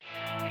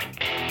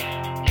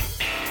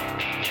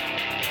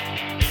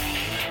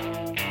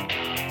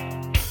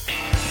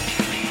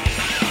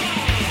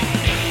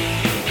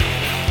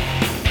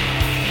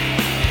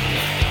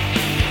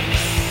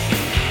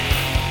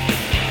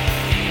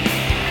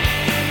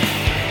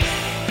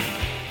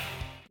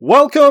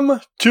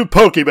Welcome to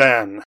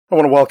PokeBAN. I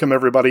want to welcome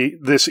everybody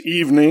this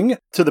evening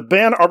to the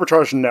BAN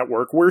Arbitrage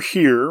Network. We're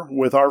here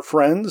with our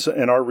friends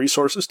and our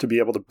resources to be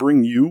able to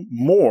bring you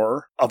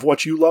more of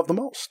what you love the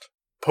most.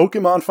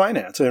 Pokemon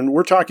Finance. And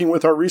we're talking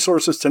with our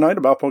resources tonight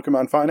about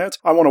Pokemon Finance.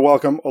 I want to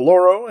welcome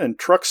Oloro and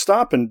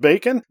Truckstop and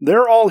Bacon.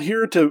 They're all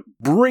here to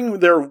bring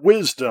their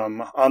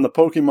wisdom on the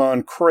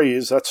Pokemon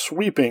craze that's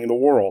sweeping the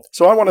world.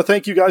 So I want to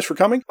thank you guys for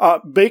coming.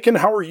 Bacon,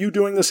 how are you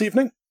doing this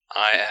evening?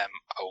 I am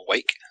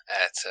awake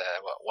at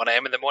 1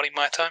 a.m. in the morning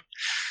my time,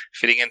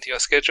 fitting into your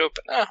schedule,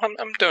 but no,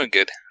 I'm doing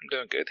good. I'm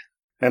doing good.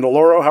 And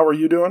Oloro, how are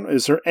you doing?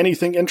 Is there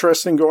anything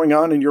interesting going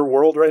on in your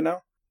world right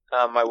now?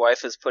 My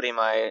wife is putting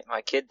my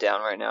kid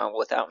down right now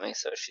without me,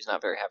 so she's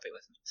not very happy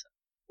with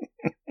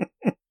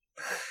me.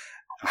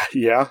 So.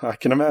 Yeah, I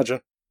can imagine.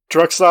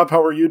 Truckstop,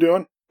 how are you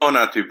doing? Oh,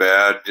 not too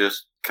bad.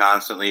 Just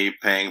constantly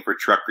paying for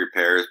truck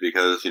repairs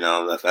because,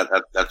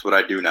 that's what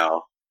I do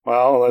now.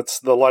 Well, that's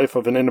the life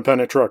of an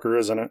independent trucker,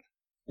 isn't it?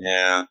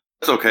 Yeah.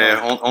 It's okay.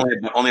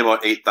 Only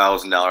about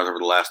 $8,000 over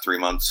the last 3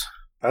 months.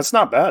 That's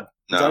not bad.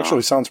 No. It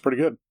actually sounds pretty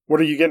good. What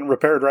are you getting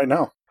repaired right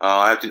now?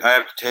 I have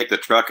to take the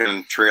truck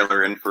and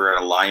trailer in for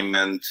an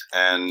alignment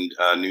and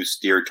a new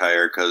steer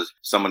tire because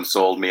someone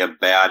sold me a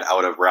bad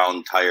out of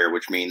round tire,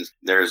 which means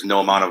there's no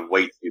amount of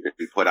weight you can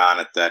put on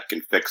it that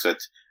can fix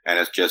it, and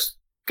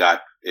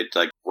it's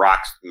like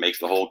rocks, makes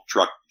the whole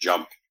truck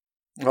jump.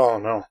 Oh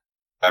no!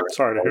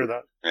 Sorry to hear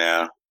that.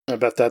 Yeah, I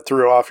bet that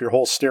threw off your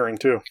whole steering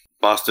too.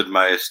 Busted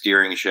my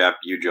steering shaft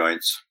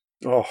U-joints.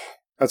 Oh,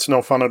 that's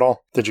no fun at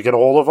all. Did you get a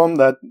hold of them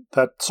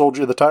that sold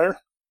you the tire?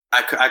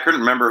 I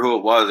couldn't remember who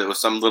it was. It was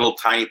some little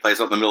tiny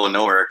place up in the middle of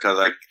nowhere because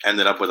I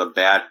ended up with a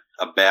bad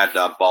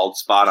bald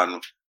spot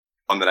on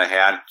one that I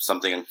had.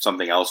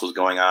 Something else was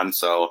going on,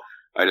 so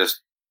I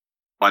just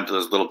went to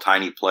this little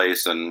tiny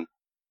place, and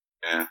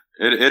yeah,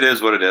 it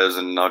is what it is,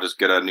 and I'll just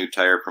get a new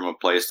tire from a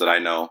place that I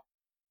know.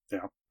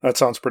 Yeah, that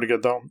sounds pretty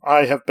good, though.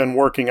 I have been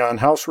working on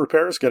house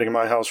repairs, getting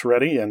my house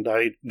ready, and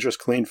I just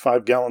cleaned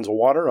 5 gallons of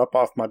water up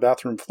off my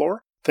bathroom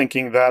floor,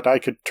 thinking that I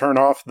could turn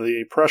off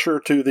the pressure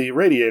to the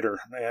radiator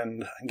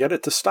and get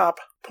it to stop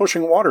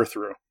pushing water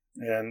through.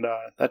 And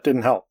that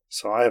didn't help.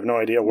 So I have no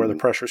idea where the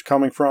pressure's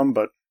coming from,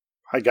 but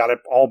I got it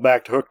all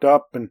back hooked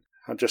up, and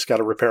I've just got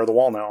to repair the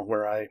wall now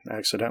where I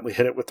accidentally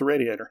hit it with the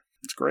radiator.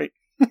 It's great.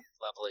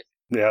 Lovely.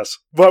 Yes.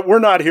 But we're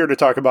not here to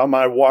talk about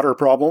my water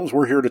problems.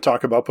 We're here to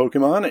talk about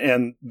Pokemon,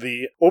 and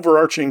the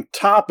overarching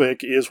topic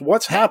is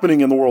what's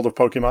happening in the world of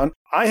Pokemon.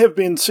 I have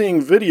been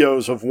seeing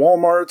videos of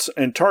Walmarts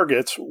and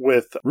Targets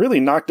with really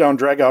knockdown,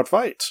 drag-out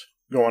fights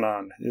going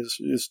on.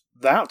 Is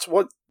that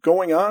what's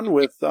going on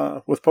with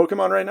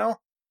Pokemon right now?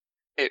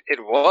 It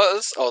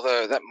was,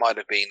 although that might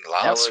have been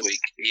last week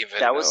even.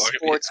 That was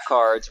sports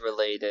cards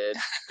related.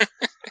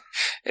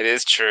 It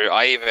is true.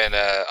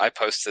 I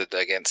posted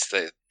against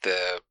the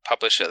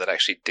publisher that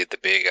actually did the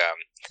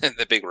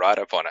big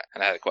write-up on it,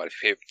 and I had quite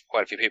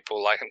a few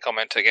people like and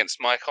comment against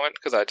my comment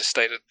because I just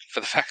stated for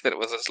the fact that it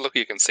was look,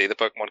 you can see the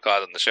Pokemon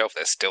cards on the shelf,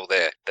 they're still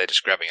there. They're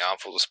just grabbing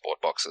armfuls of sport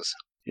boxes.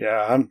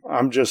 Yeah,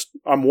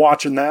 I'm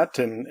watching that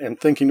and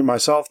thinking to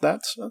myself,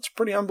 that's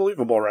pretty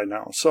unbelievable right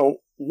now. So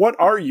what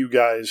are you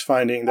guys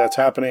finding that's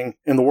happening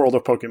in the world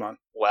of Pokemon?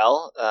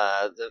 Well,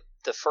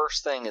 the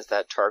first thing is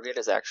that Target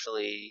is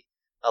actually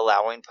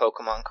allowing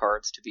Pokemon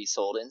cards to be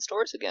sold in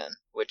stores again,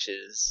 which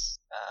is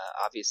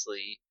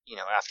obviously,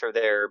 after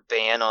their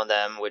ban on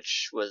them,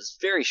 which was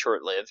very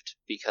short-lived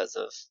because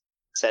of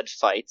said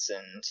fights,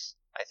 and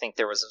I think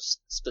there was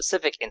a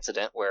specific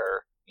incident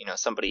where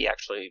somebody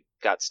actually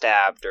got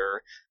stabbed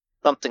or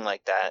something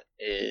like that.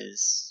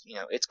 Is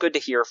it's good to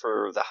hear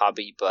for the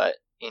hobby, but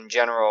in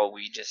general,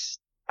 we just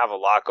have a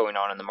lot going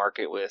on in the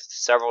market with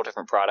several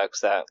different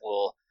products that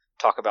we'll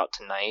talk about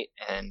tonight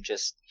and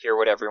just hear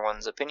what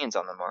everyone's opinions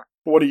on them are.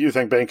 What do you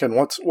think, Bacon?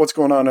 What's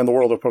going on in the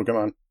world of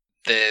Pokemon?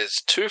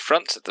 There's two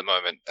fronts at the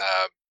moment.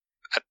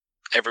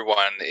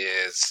 Everyone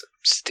is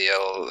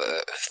still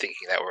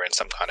thinking that we're in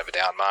some kind of a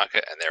down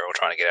market, and they're all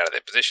trying to get out of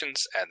their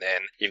positions. And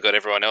then you've got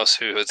everyone else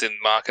who was in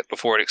the market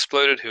before it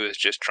exploded, who is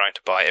just trying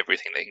to buy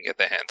everything they can get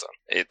their hands on.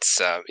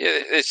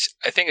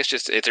 I think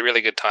it's a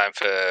really good time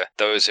for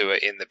those who are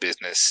in the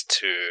business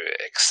to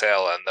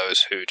excel, and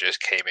those who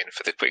just came in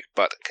for the quick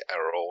buck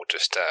are all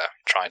just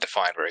trying to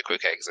find very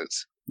quick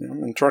exits. Yeah,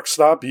 and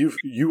Truckstop,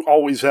 you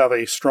always have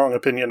a strong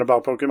opinion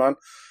about Pokemon.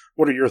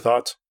 What are your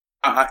thoughts?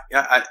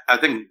 I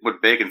think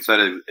what Bacon said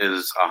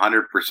is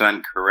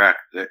 100% correct.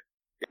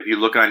 If you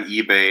look on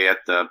eBay at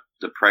the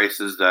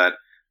prices that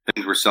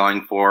things were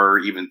selling for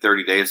even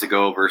 30 days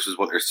ago versus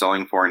what they're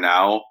selling for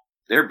now,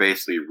 they're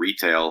basically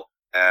retail.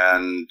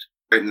 And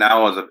right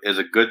now is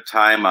a good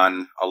time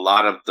on a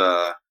lot of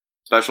the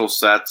special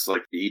sets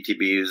like the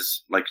ETBs,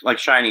 like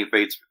Shiny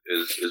Fates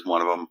is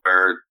one of them,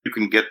 where you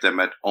can get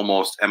them at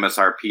almost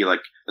MSRP,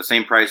 like the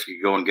same price you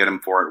could go and get them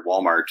for at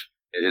Walmart.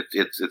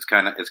 It's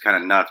kind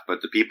of nuts,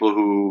 but the people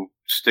who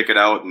stick it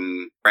out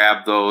and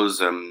grab those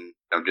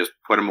just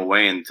put them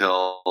away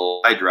until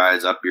supply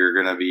dries up. You're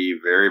going to be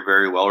very,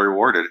 very well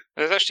rewarded.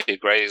 There's actually a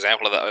great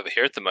example of that over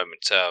here at the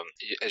moment.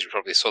 As you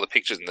probably saw the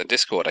pictures in the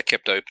Discord, I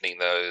kept opening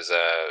those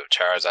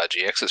Charizard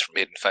GXs from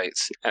Hidden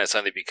Fates, and it's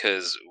only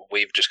because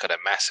we've just got a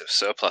massive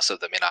surplus of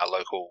them in our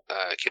local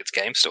kids'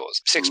 game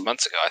stores. 6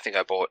 months ago, I think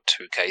I bought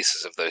 2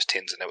 cases of those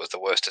tins, and it was the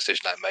worst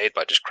decision I made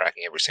by just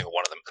cracking every single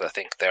one of them, because I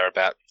think they're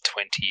about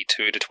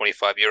 22 to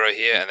 25 euro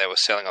here, and they were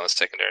selling on the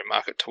secondary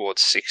market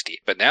towards 60.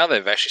 But now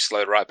they've actually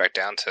slowed right back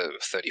down to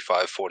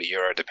 35, 40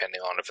 euro,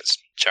 depending on if it's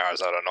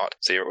Charizard or not.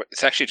 So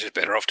it's actually just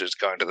better off just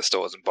going to the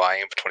stores and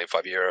buying them for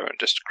 25 euro and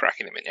just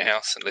cracking them in your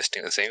house and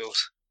listing the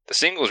singles. The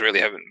singles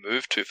really haven't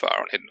moved too far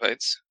on Hidden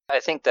Fates. I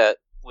think that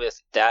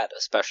with that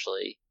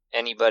especially,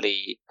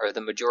 anybody or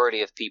the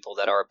majority of people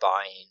that are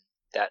buying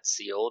that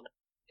sealed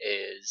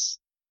is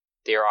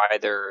they're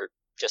either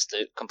just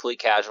a complete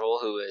casual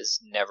who is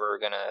never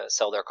going to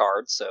sell their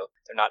cards, so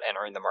they're not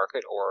entering the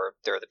market, or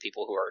they're the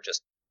people who are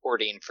just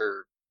hoarding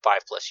for 5+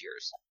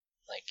 years.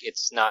 Like,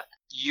 it's not,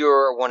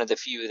 you're one of the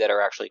few that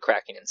are actually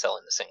cracking and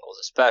selling the singles,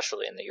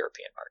 especially in the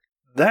European market.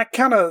 That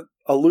kind of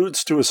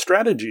alludes to a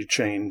strategy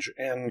change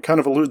and kind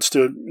of alludes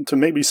to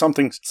maybe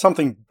something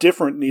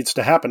different needs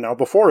to happen. Now,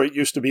 before it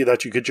used to be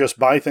that you could just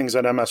buy things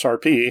at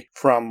MSRP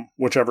from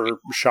whichever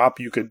shop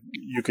you could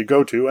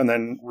go to and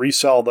then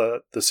resell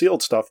the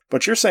sealed stuff.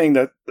 But you're saying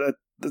that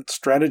the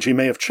strategy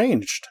may have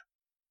changed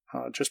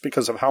just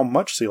because of how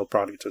much sealed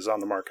product is on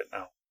the market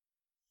now.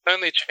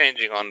 Only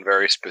changing on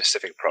very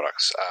specific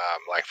products.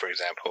 Like, for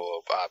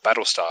example,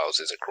 Battle Styles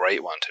is a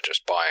great one to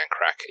just buy and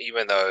crack.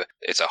 Even though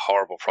it's a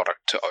horrible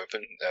product to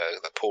open,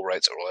 the pull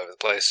rates are all over the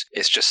place.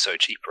 It's just so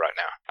cheap right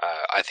now.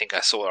 I think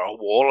I saw a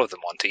wall of them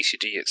on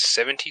TCG. It's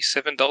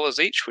 $77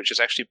 each, which is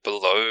actually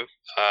below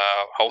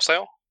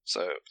wholesale.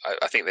 So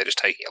I think they're just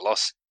taking a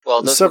loss.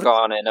 Well, those were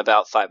gone in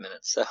about 5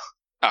 minutes. So.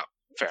 Oh,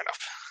 fair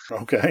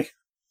enough. Okay.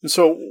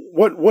 So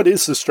what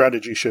is the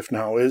strategy shift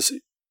now?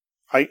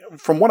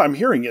 From what I'm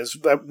hearing is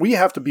that we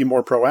have to be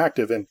more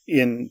proactive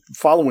in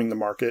following the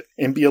market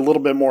and be a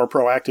little bit more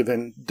proactive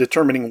in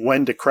determining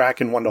when to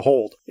crack and when to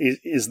hold.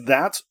 Is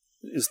that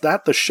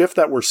the shift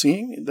that we're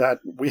seeing, that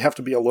we have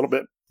to be a little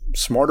bit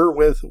smarter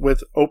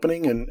with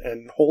opening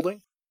and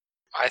holding?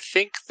 I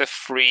think the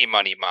free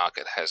money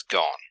market has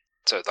gone.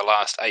 So the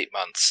last 8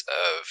 months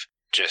of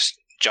just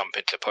jump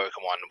into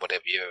Pokemon,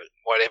 whatever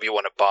you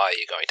want to buy,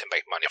 you're going to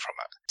make money from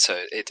it.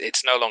 So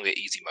it's no longer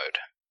easy mode.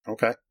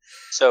 Okay.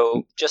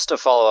 So just to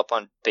follow up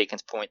on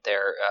Bacon's point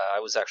there, I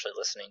was actually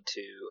listening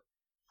to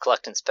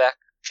Collect and Spec.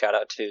 Shout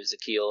out to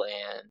Zakil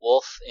and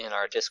Wolf in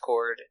our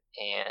Discord.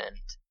 And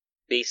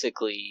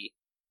basically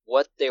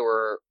what they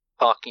were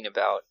talking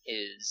about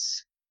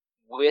is,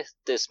 with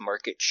this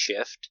market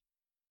shift,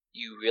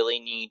 you really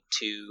need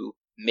to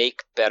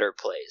make better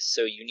plays.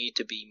 So you need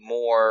to be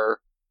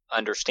more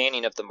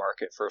understanding of the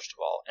market, first of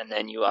all. And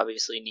then you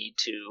obviously need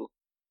to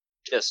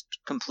just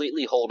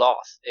completely hold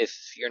off if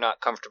you're not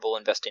comfortable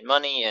investing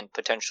money and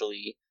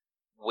potentially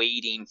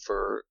waiting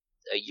for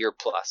a year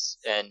plus.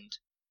 And,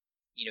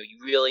 you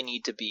really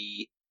need to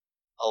be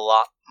a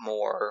lot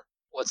more,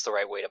 what's the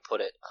right way to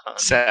put it?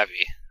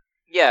 Savvy.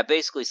 Yeah,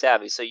 basically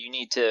savvy. So you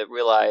need to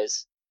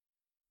realize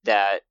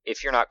that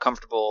if you're not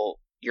comfortable,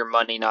 your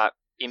money not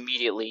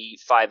immediately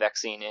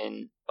 5xing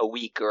in a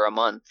week or a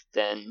month,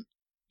 then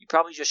you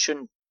probably just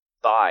shouldn't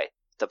buy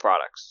the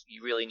products.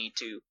 You really need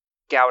to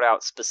scout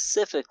out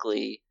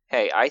specifically,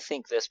 hey, I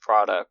think this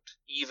product,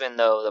 even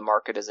though the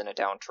market is in a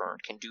downturn,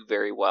 can do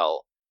very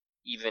well,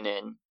 even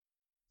in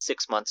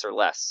 6 months or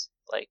less.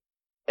 Like,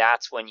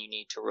 that's when you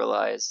need to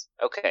realize,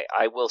 okay,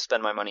 I will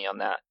spend my money on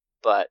that.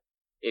 But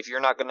if you're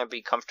not going to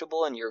be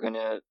comfortable and you're going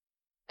to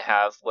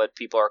have what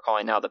people are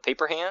calling now the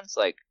paper hands,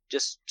 like,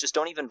 just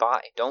don't even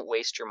buy. Don't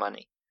waste your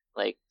money.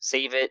 Like,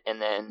 save it,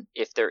 and then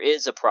if there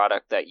is a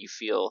product that you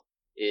feel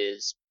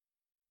is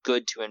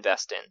good to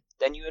invest in,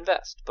 then you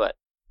invest. But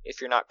if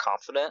you're not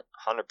confident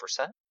 100%,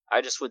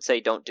 I just would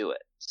say don't do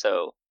it.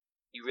 So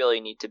you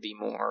really need to be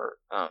more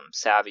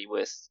savvy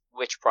with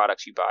which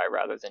products you buy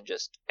rather than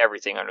just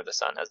everything under the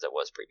sun as it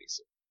was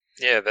previously.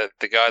 Yeah,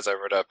 the guys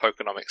over at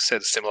Pokenomics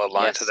said a similar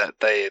line to that.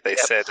 They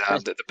said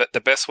that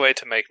the best way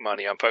to make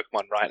money on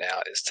Pokemon right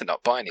now is to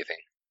not buy anything.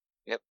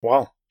 Yep.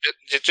 Wow.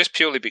 Just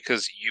purely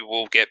because you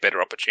will get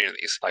better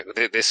opportunities. Like,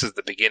 this is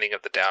the beginning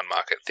of the down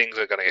market. Things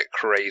are going to get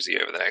crazy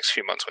over the next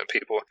few months when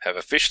people have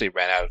officially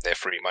ran out of their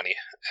free money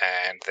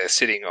and they're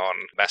sitting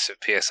on massive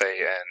PSA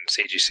and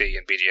CGC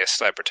and BGS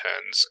slab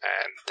returns,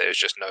 and there's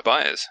just no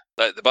buyers.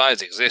 Like, the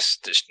buyers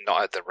exist, just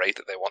not at the rate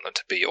that they want them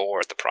to be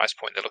or at the price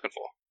point they're looking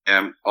for.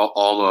 And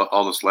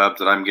all the slabs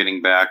that I'm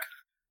getting back,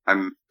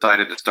 I'm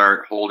excited to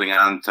start holding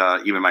on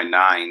to even my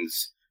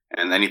 9s.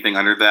 And anything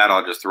under that,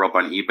 I'll just throw up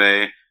on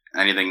eBay.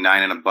 Anything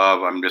 9 and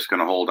above, I'm just going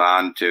to hold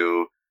on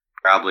to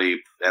probably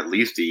at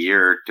least a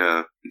year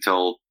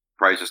until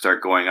prices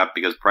start going up,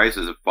 because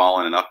prices have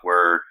fallen enough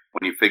where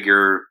when you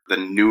figure the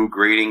new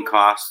grading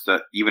costs,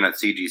 even at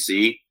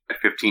CGC,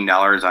 at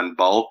 $15 on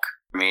bulk,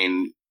 I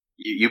mean,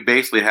 you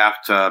basically have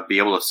to be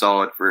able to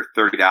sell it for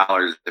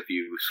 $30 if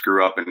you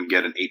screw up and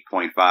get an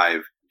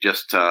 8.5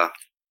 just to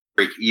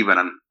break even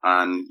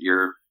on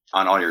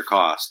all your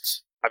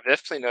costs. I've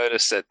definitely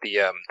noticed that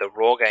the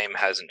raw game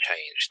hasn't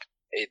changed.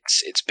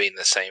 It's been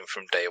the same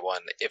from day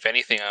one. If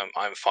anything,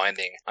 I'm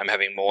finding I'm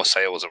having more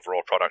sales of raw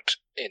product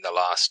in the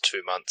last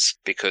 2 months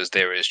because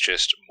there is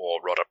just more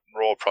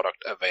raw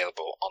product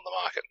available on the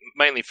market,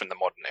 mainly from the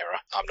modern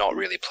era. I'm not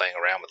really playing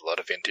around with a lot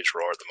of vintage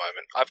raw at the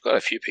moment. I've got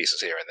a few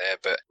pieces here and there,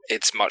 but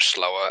it's much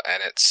slower,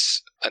 and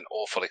it's an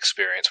awful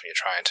experience when you're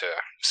trying to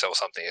sell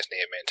something as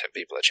near mint and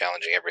people are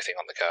challenging everything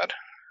on the card.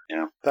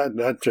 Yeah,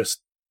 that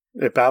just...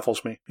 It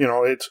baffles me.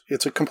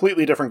 It's a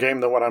completely different game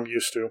than what I'm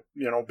used to.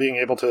 Being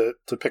able to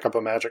pick up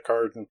a Magic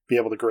card and be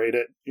able to grade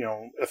it,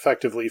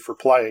 effectively for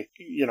play,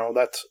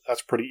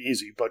 that's pretty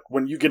easy. But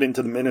when you get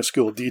into the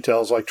minuscule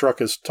details like Truck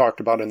has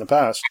talked about in the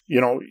past,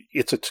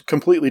 it's a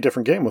completely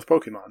different game with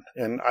Pokemon.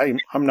 And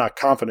I'm not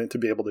confident to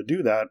be able to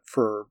do that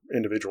for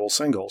individual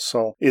singles.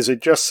 So is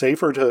it just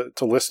safer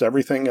to list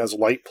everything as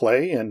light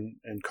play and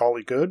call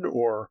it good?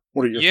 Or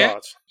what are your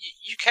thoughts?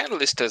 You can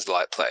list as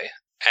light play.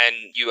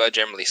 And you are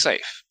generally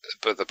safe.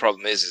 But the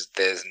problem is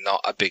there's not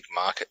a big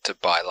market to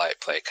buy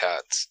light play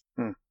cards.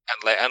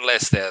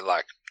 Unless they're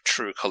like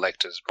true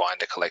collectors,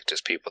 binder collectors,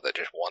 people that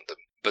just want them.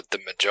 But the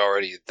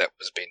majority that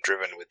was being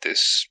driven with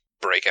this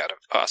breakout of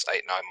the past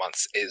 8-9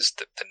 months is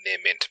the near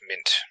mint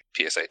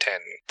PSA 10.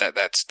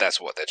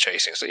 That's what they're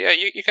chasing. So yeah,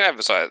 you can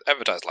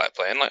advertise light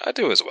play, and like I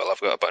do as well. I've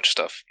got a bunch of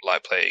stuff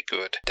light play,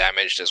 good,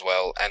 damaged as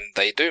well, and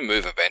they do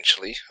move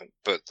eventually.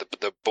 But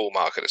the bull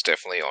market is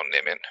definitely on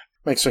near mint.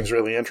 Makes things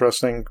really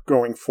interesting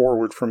going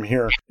forward from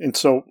here. And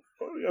so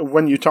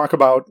when you talk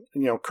about,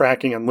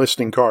 cracking and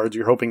listing cards,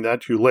 you're hoping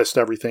that you list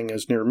everything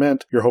as near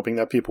mint. You're hoping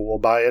that people will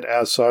buy it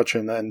as such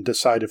and then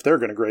decide if they're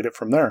going to grade it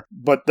from there.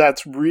 But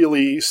that's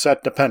really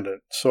set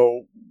dependent.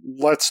 So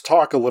let's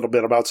talk a little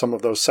bit about some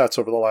of those sets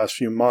over the last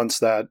few months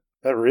that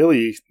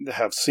really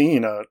have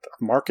seen a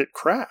market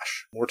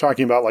crash. We're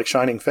talking about like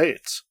Shining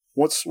Fates.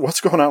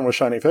 What's going on with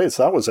Shining Fates?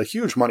 That was a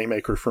huge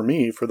moneymaker for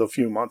me for the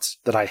few months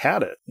that I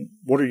had it.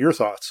 What are your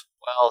thoughts?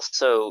 Well,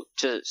 so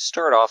to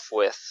start off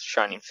with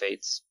Shining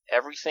Fates,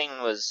 everything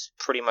was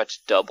pretty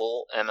much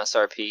double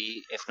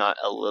MSRP, if not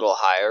a little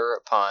higher,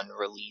 upon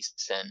release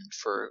and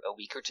for a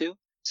week or two.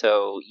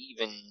 So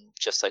even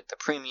just like the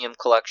premium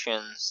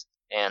collections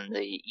and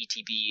the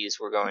ETBs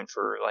were going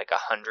for like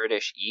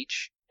 100-ish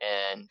each,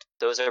 and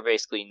those are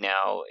basically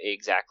now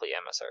exactly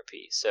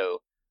MSRP. So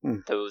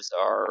those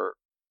are...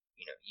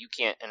 you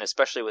can't, and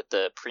especially with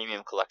the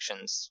premium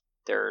collections,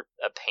 they're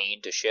a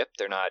pain to ship.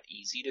 They're not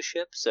easy to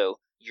ship. So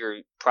you're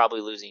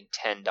probably losing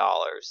 $10,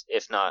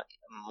 if not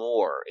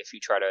more, if you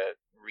try to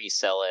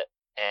resell it.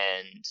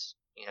 And,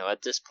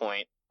 at this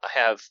point,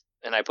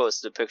 I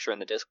posted a picture in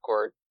the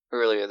Discord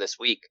earlier this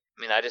week.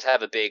 I just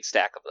have a big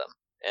stack of them.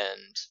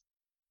 And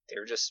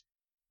they're just,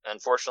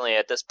 unfortunately,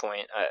 at this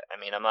point,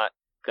 I'm not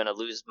going to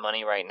lose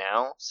money right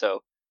now.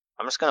 So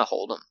I'm just going to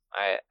hold them.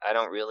 I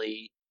don't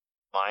really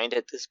mind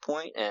at this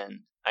point,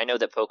 and I know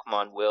that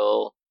Pokemon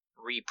will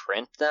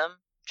reprint them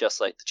just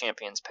like the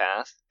Champion's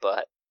Path,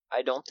 but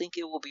I don't think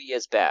it will be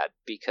as bad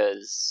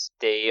because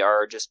they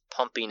are just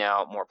pumping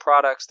out more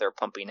products. They're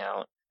pumping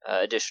out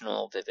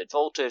additional Vivid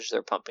Voltage.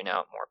 They're pumping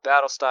out more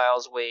Battle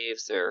Styles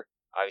waves. They're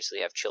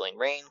obviously have Chilling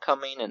Reign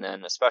coming, and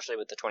then especially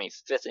with the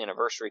 25th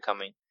anniversary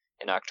coming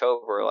in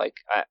October,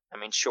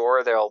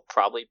 sure, they'll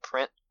probably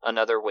print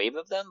another wave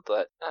of them,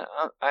 but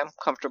I'm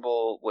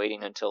comfortable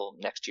waiting until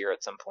next year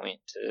at some point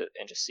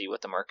and just see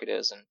what the market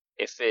is. And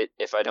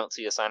if I don't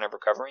see a sign of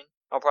recovering,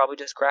 I'll probably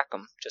just crack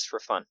them just for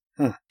fun.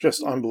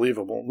 Just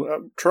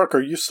unbelievable. Truck,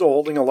 are you still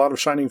holding a lot of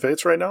Shining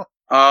Fates right now?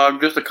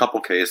 Just a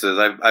couple cases.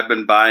 I've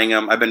been buying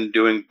them. I've been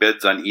doing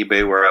bids on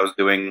eBay where I was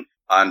doing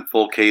on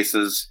full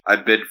cases. I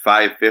bid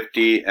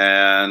 $5.50,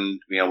 and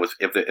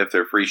if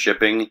they're free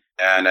shipping,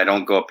 and I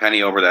don't go a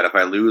penny over that. If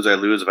I lose, I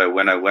lose. If I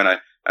win, I win.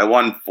 I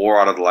won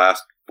 4 out of the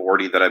last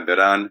 40 that I bid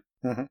on.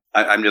 Mm-hmm.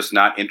 I'm just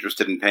not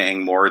interested in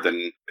paying more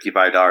than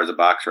 $55 a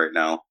box right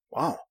now.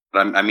 Wow.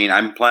 But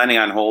I'm planning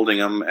on holding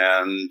them,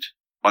 and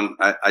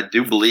I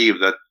do believe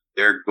that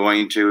they're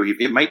going to.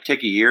 It might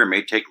take a year, it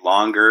may take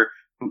longer.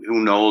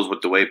 Who knows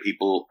with the way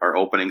people are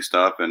opening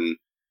stuff, and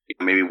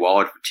maybe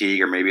wallet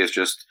fatigue, or maybe it's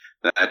just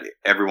that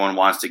everyone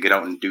wants to get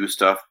out and do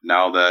stuff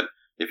now that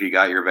if you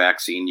got your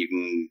vaccine, you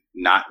can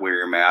not wear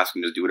your mask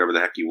and just do whatever the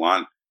heck you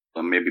want.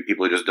 So maybe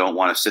people just don't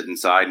want to sit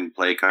inside and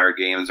play card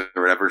games or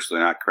whatever, so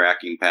they're not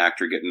cracking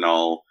packs or getting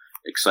all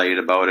excited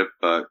about it.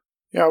 But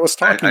yeah, I was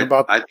talking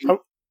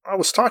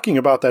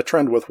about that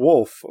trend with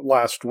Wolf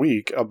last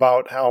week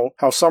about how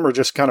summer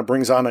just kind of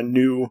brings on a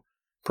new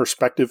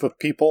perspective of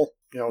people,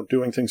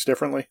 doing things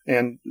differently.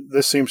 And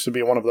this seems to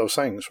be one of those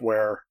things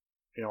where,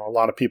 a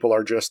lot of people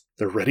are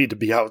they're ready to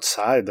be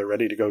outside. They're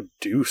ready to go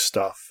do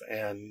stuff.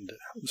 And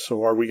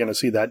so are we going to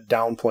see that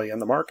downplay in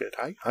the market?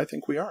 I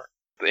think we are.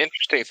 The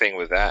interesting thing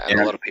with that, and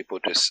a lot of people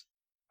just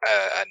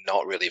are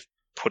not really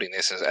putting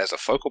this as a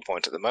focal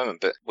point at the moment,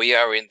 but we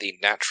are in the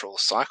natural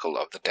cycle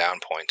of the down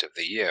point of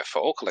the year for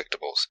all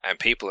collectibles, and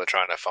people are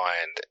trying to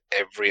find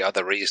every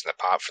other reason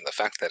apart from the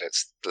fact that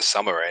it's the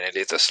summer and it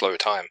is a slow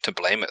time to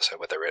blame it. So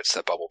whether it's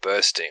the bubble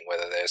bursting,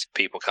 whether there's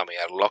people coming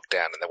out of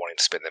lockdown and they're wanting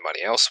to spend their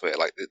money elsewhere,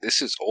 like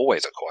this is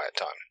always a quiet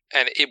time,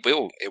 and it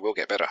will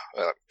get better.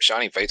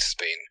 Shining Fates has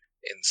been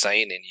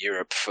insane in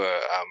Europe for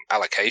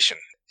allocation.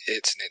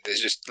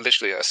 There's just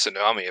literally a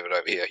tsunami of it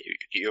over here.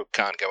 You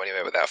can't go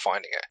anywhere without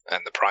finding it,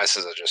 and the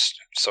prices are just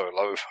so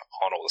low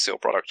on all the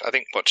sealed product. I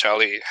think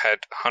Charlie had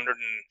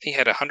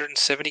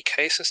 170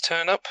 cases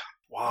turn up.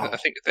 Wow. I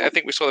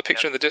think we saw the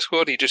picture in the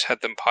Discord. He just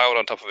had them piled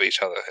on top of each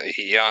other.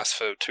 He asked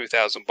for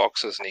 2,000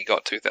 boxes, and he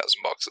got 2,000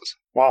 boxes.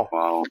 Wow.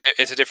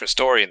 It's a different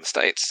story in the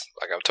States.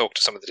 Like, I've talked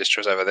to some of the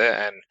distros over there,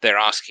 and they're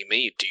asking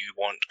me, do you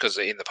want... Because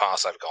in the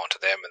past, I've gone to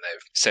them, and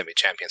they've sent me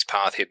Champion's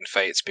Path, Hidden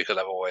Fates, because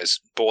I've always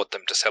bought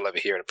them to sell over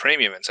here at a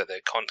premium, and so they're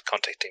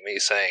contacting me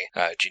saying,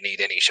 do you need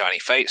any Shiny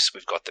Fates?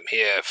 We've got them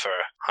here for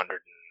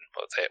 100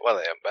 but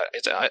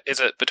is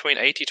it between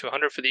 80 to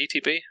 100 for the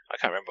ETB? I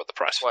can't remember what the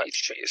price for the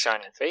ETB is.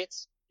 Shining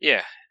Fates?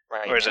 Yeah.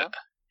 Right. Or is now? it?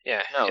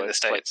 Yeah, no, in the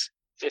States.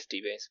 Like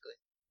 50, basically.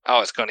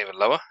 Oh, it's gone even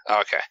lower?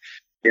 Oh, okay.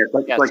 Yeah, it's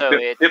like so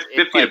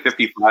 50 to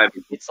 55.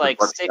 It's like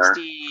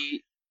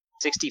 60,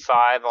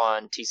 65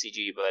 on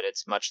TCG, but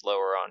it's much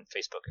lower on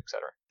Facebook,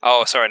 etc.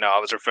 Oh, sorry, no, I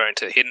was referring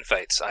to Hidden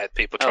Fates. I had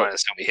people trying to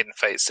sell me Hidden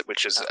Fates,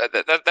 which is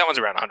that one's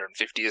around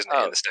 150, isn't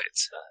it, in the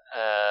States?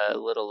 A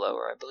little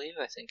lower, I believe.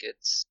 I think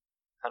it's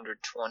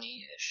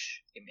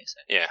 120-ish. Give me a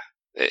second. Yeah,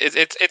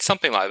 it's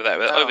something like that.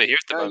 But over here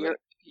at the moment,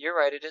 you're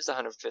right. It is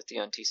 150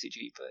 on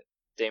TCG, but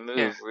they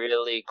move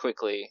really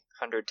quickly.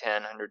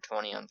 110,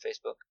 120 on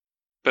Facebook.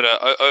 But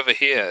over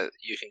here,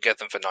 you can get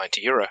them for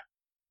 €90,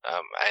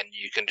 and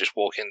you can just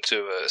walk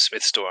into a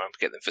Smith store and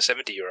get them for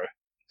 €70.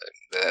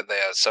 They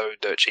are so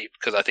dirt cheap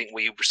because I think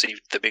we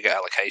received the bigger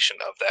allocation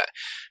of that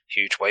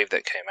huge wave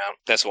that came out.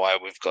 That's why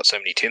we've got so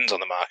many tins on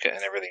the market,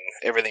 and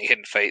everything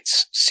Hidden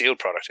Fates sealed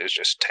product is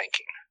just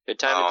tanking. Good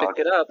time to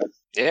pick it up.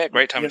 Yeah,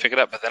 great time to pick it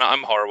up. But then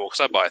I'm horrible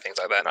because I buy things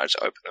like that and I just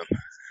open them.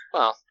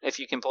 Well, if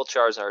you can pull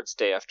Charizards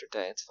day after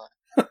day, it's fine.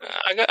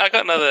 I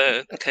got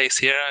another case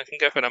here. I can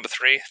go for number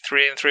 3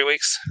 in 3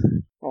 weeks.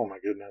 Oh my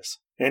goodness!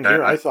 And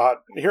I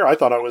thought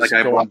I was like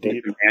going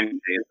deep.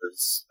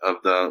 Cases of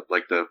the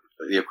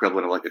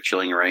equivalent of like a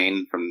Chilling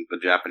Rain from the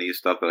Japanese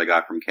stuff that I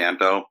got from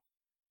Kanto,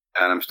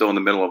 and I'm still in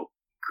the middle of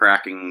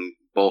cracking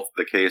both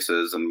the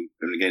cases and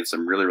getting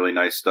some really, really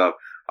nice stuff.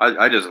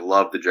 I just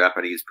love the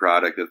Japanese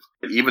product.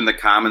 Even the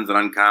commons and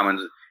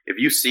uncommons. If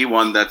you see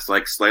one that's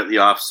like slightly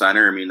off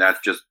center, I mean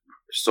that's just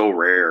so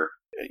rare.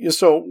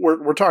 So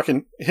we're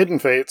talking Hidden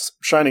Fates,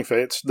 Shining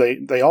Fates.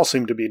 They all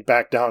seem to be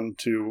back down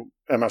to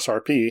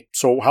MSRP.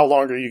 So how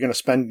long are you going to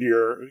spend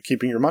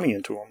keeping your money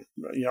into them?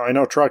 I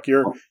know, Truck,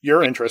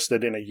 you're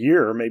interested in a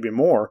year, maybe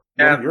more.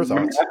 What are your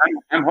thoughts?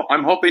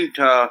 I'm hoping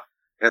to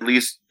at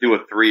least do a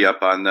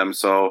 3-up on them.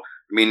 So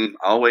I mean,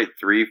 I'll wait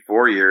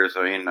 3-4 years.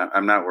 I mean,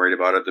 I'm not worried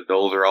about it. The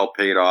bills are all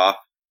paid off.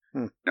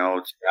 It's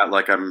not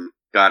like I'm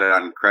got it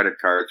on credit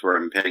cards where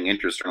I'm paying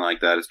interest or anything like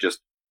that. It's just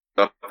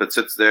if it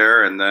sits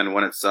there, and then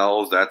when it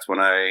sells, that's when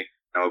I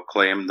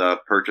claim the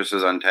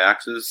purchases on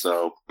taxes.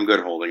 So I'm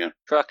good holding it.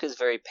 Truck is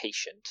very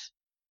patient.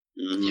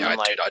 Mm-hmm. Yeah,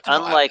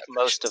 unlike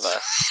most of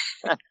us.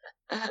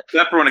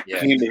 Except for when it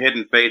came to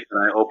Hidden Fates,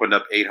 and I opened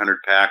up 800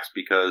 packs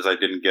because I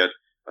didn't get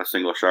a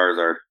single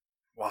Charizard.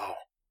 Wow.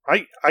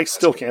 I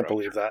still can't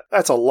believe that.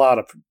 That's a lot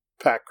of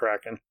pack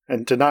cracking.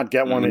 And to not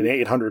get one in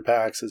 800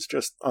 packs is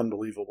just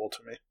unbelievable to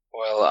me.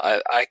 Well,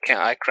 I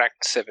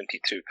cracked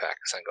 72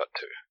 packs and got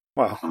 2.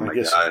 Well, I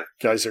guess you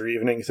guys are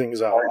evening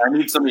things out. I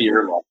need some of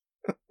your luck.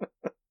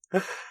 I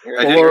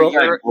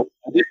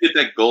did get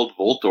that gold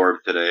Voltorb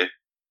today.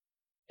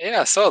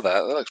 Yeah, I saw that.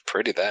 That looks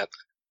pretty, that.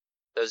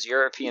 Those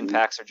European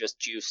packs are just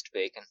juiced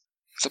bacon.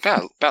 It's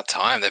about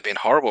time. They've been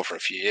horrible for a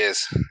few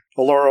years.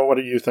 Well, Laura, what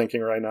are you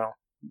thinking right now?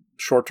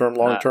 Short-term,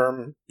 long-term?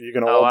 Are you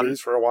going to hold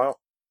these for a while?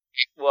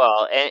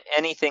 Well,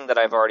 anything that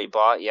I've already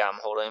bought, I'm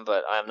holding,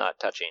 but I'm not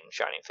touching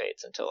Shining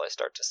Fates until I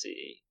start to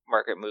see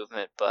market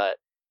movement. But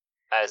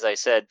as I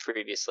said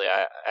previously,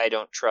 I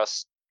don't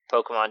trust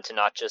Pokemon to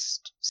not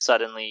just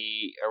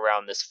suddenly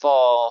around this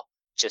fall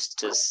just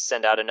to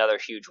send out another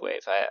huge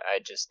wave. I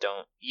just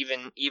don't.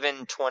 Even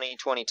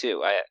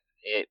 2022,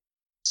 it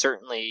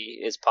certainly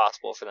is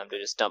possible for them to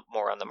just dump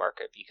more on the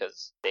market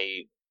because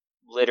they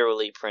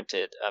literally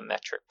printed a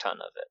metric ton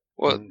of it.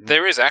 Well,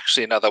 there is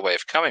actually another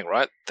wave coming,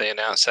 right? They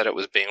announced that it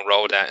was being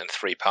rolled out in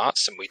 3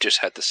 parts, and we just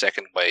had the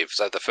second wave.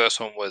 So the first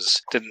one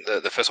was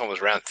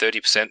around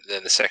 30%,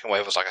 then the second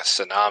wave was like a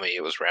tsunami.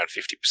 It was around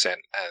 50%,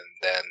 and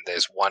then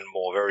there's one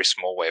more very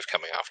small wave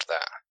coming after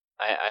that.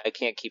 I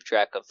can't keep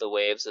track of the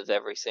waves of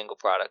every single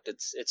product.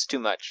 It's too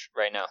much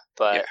right now,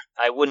 but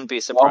I wouldn't be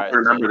surprised.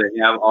 Also remember,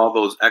 they have all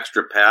those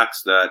extra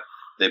packs that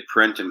they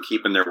print and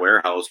keep in their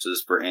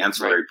warehouses for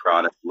ancillary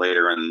products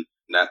later, and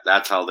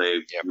that's how they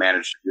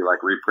manage to do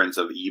like reprints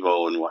of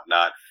Evo and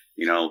whatnot,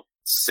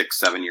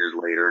 6-7 years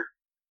later.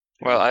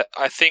 Well,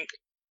 I think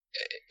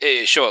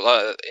Sure.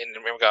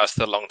 In regards to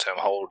the long-term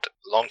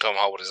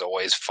hold is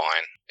always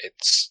fine.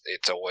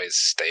 It's always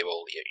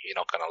stable. You're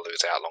not going to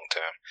lose out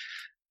long-term.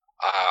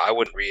 I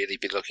wouldn't really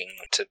be looking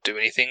to do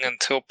anything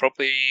until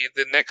probably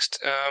the next,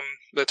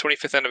 the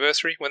 25th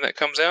anniversary when that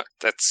comes out.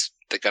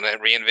 They're going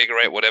to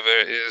reinvigorate whatever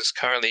is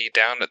currently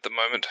down at the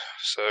moment.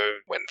 So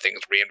when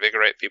things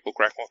reinvigorate, people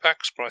crack more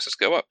packs, prices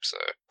go up. So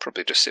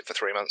probably just sit for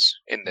 3 months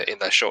in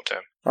the short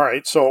term. All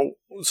right. So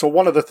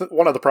one of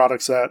the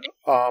products that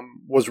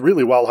was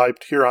really well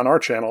hyped here on our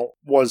channel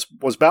was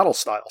Battle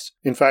Styles.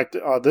 In fact,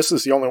 this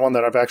is the only one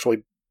that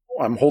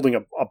I'm holding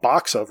a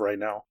box of right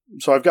now.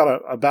 So I've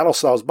got a Battle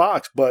Styles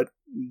box, but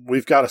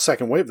we've got a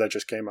second wave that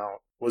just came out.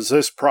 Was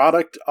this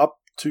product up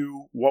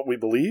to what we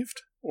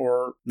believed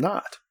or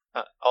not?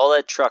 I'll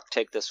let Truck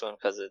take this one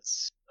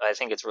because I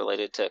think it's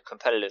related to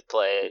competitive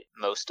play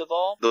most of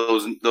all.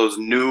 Those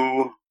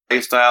new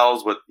play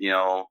styles with,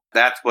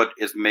 that's what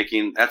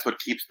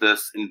keeps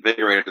this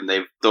invigorated, and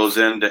they've those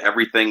into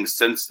everything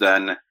since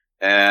then.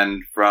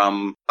 And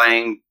from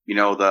playing,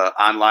 the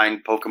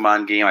online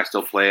Pokemon game, I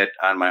still play it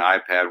on my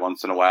iPad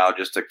once in a while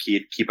just to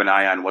keep an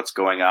eye on what's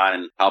going on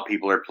and how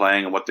people are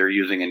playing and what they're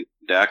using in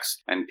decks.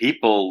 And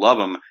people love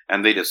them,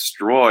 and they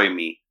destroy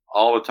me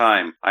all the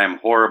time. I am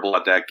horrible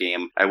at that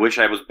game. I wish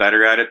I was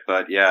better at it,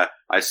 but yeah,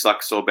 I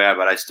suck so bad.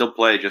 But I still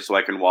play just so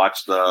I can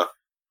watch the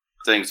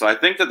thing. So I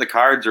think that the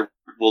cards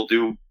will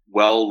do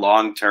well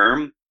long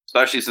term,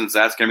 especially since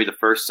that's going to be the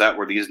first set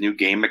where these new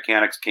game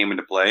mechanics came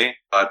into play.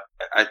 But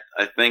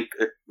I think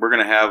we're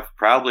going to have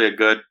probably a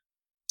good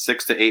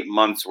 6 to 8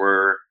 months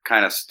where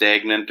kind of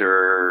stagnant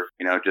or,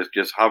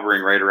 just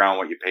hovering right around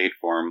what you paid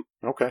for them.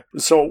 Okay.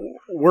 So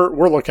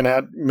we're looking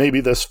at maybe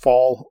this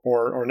fall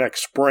or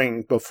next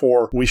spring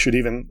before we should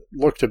even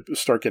look to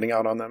start getting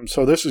out on them.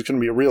 So this is going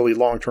to be a really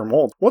long-term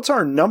hold. What's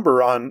our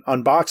number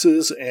on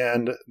boxes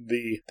and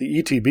the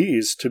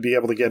ETBs to be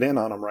able to get in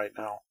on them right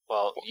now?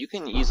 Well, you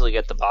can easily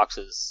get the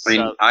boxes.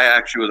 I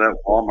actually was at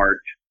Walmart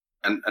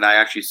and I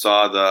actually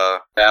saw the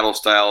Battle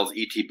Styles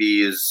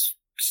ETBs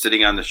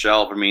sitting on the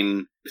shelf.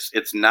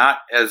 It's not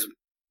as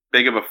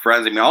big of a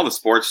frenzy. All the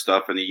sports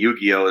stuff and the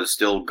Yu-Gi-Oh! Is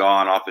still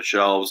gone off the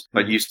shelves,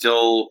 but you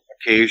still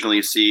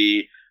occasionally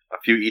see a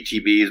few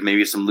ETBs,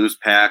 maybe some loose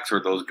packs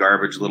or those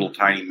garbage little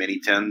tiny mini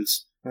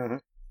tins. Mm-hmm.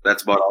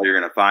 That's about all you're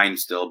going to find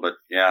still, but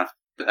yeah.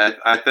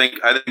 I think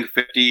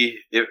 50,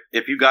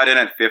 if you got in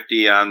at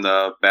 50 on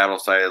the Battle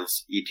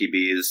Styles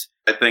ETBs,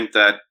 I think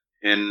that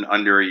in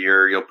under a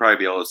year, you'll probably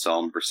be able to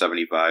sell them for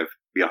 75,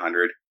 be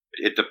 100.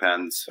 It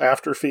depends.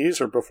 After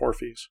fees or before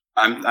fees?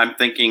 I'm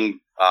thinking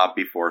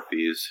before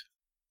fees.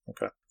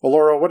 Okay. Well,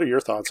 Laura, what are your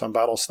thoughts on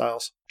Battle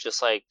Styles?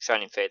 Just like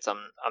Shining Fates,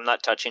 I'm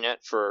not touching it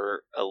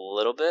for a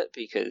little bit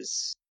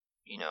because,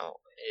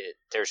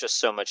 there's just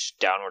so much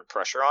downward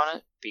pressure on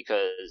it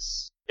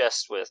because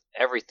just with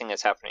everything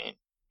that's happening,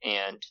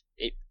 and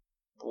it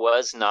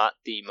was not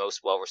the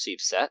most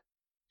well-received set.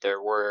 There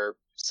were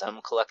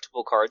some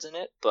collectible cards in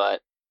it,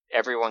 but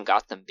everyone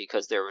got them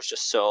because there was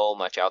just so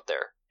much out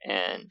there.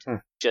 And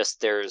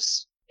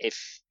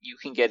if you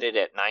can get it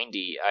at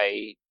 90,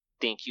 I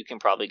think you can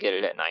probably get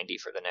it at 90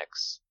 for the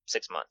next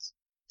 6 months.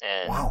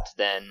 And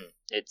then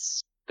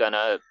it's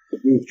gonna... The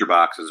booster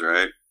boxes,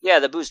 right? Yeah,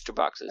 the booster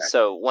boxes. Okay.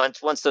 So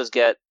once those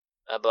get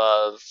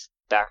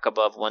back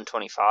above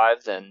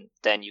 125,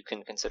 then you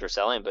can consider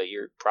selling, but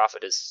your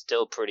profit is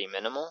still pretty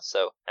minimal.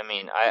 So,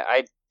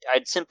 I'd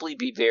simply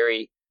be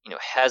very,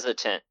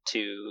 hesitant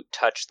to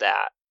touch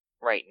that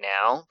right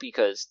now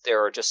because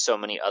there are just so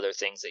many other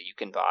things that you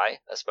can buy,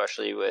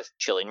 especially with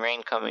Chilling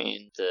Reign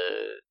coming, the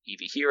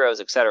EV Heroes,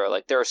 etc.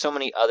 Like, there are so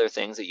many other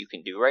things that you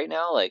can do right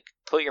now. Like,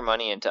 put your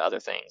money into other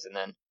things and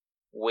then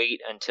wait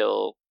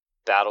until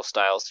Battle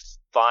Styles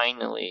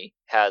finally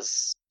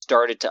has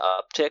started to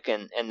uptick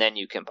and then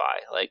you can buy.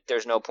 Like,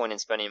 there's no point in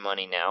spending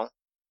money now.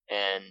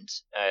 And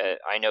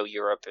I know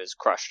Europe is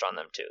crushed on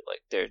them too.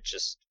 Like, they're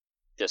just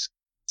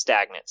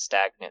stagnant.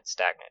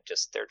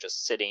 They're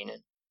just sitting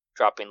and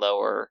dropping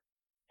lower,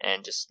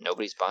 and just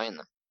nobody's buying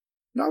them.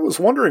 Now, I was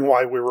wondering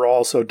why we were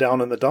all so down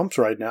in the dumps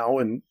right now,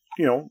 and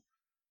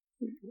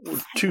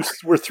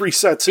we're 3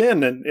 sets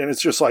in, and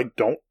it's just like,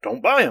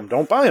 don't buy them,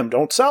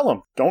 don't sell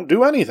them, don't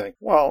do anything.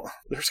 Well,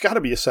 there's got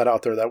to be a set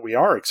out there that we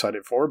are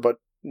excited for, but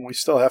we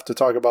still have to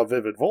talk about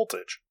Vivid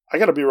Voltage. I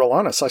got to be real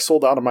honest, I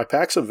sold out of my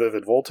packs of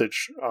Vivid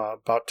Voltage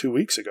about 2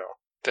 weeks ago.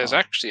 There's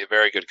actually a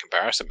very good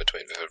comparison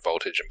between Vivid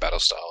Voltage and Battle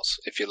Styles.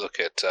 If you look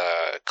at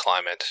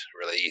climate,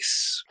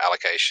 release,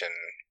 allocation,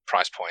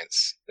 price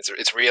points,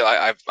 it's real.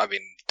 I've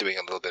been doing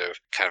a little bit of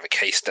kind of a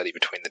case study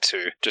between the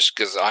two, just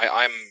because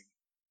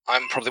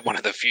I'm probably one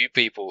of the few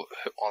people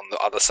on the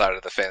other side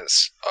of the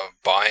fence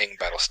of buying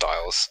Battle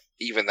Styles,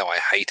 even though I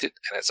hate it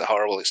and it's a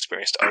horrible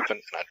experience to open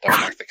and I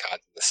don't like the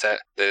cards in the set.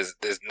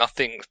 There's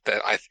nothing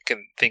that I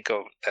can think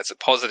of that's a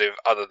positive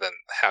other than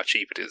how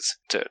cheap it is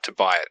to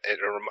buy it.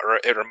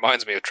 It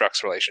reminds me of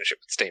Truck's relationship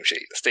with Steam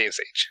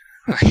Siege.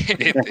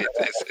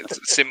 It's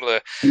a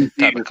similar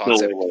type of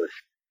concept.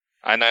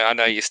 I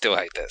know you still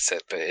hate that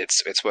set, but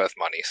it's worth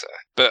money. So,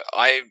 but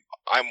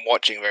I'm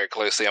watching very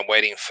closely. I'm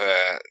waiting for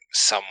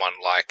someone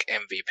like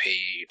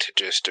MVP to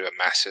just do a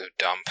massive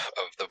dump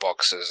of the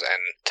boxes and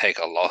take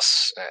a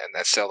loss and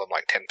then sell them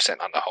like 10%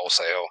 under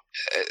wholesale.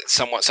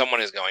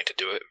 Someone is going to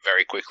do it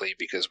very quickly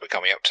because we're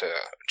coming up to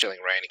Chilling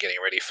Reign and getting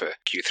ready for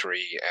Q3,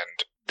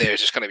 and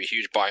there's just going to be a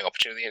huge buying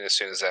opportunity, and as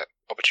soon as that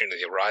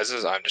opportunity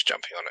arises, I'm just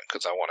jumping on it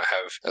because I want to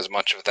have as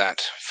much of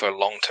that for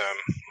long-term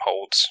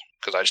holds,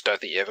 because I just don't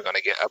think you're ever going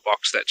to get a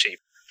box that cheap.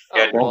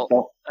 Yeah,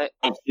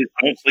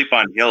 don't sleep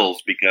on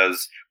hills,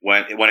 because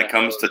when it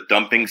comes to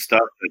dumping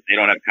stuff that they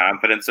don't have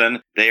confidence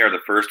in, they are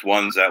the first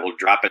ones that will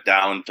drop it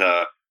down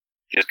to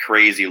just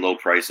crazy low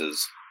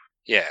prices.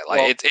 Yeah,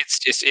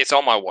 it's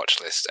on my watch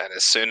list, and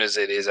as soon as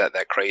it is at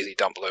that crazy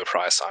dump low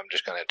price, I'm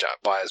just going to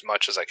buy as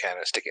much as I can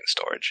and stick it in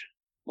storage.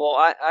 Well,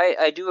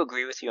 I do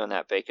agree with you on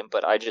that, Bacon,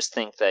 but I just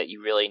think that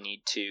you really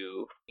need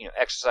to,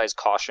 exercise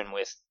caution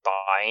with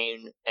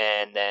buying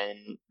and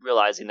then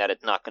realizing that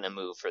it's not going to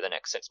move for the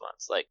next 6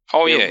 months. Like,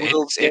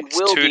 it's 2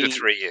 to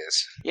 3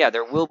 years. Yeah,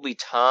 there will be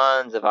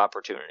tons of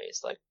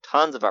opportunities.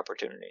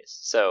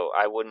 So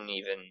I wouldn't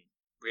even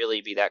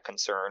really be that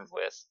concerned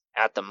with,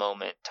 at the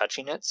moment,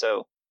 touching it.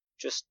 So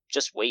just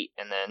wait,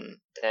 and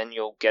then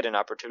you'll get an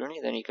opportunity,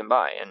 then you can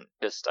buy, and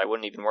I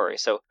wouldn't even worry.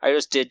 So I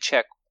just did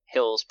check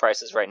Hill's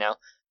prices right now.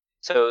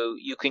 So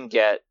you can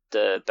get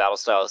the Battle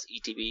Styles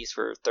ETBs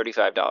for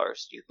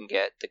 $35. You can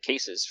get the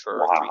cases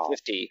for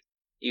 $350.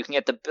 You can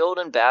get the Build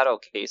and Battle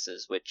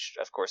cases, which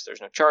of course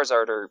there's no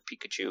Charizard or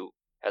Pikachu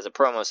as a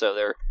promo, so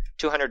they're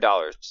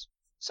 $200.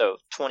 So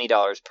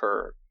 $20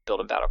 per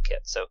Build and Battle kit.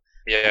 So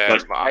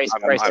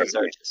prices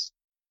are just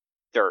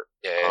dirt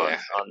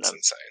on them.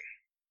 Insane.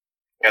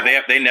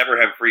 Yeah, they never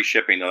have free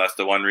shipping though. That's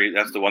the one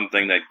that's the one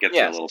thing that gets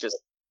a little.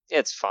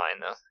 It's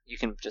fine, though. You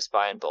can just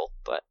buy in bulk.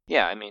 But,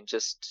 yeah, I mean,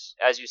 just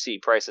as you see,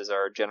 prices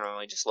are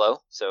generally just low,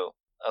 so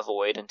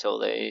avoid until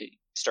they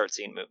start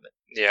seeing movement.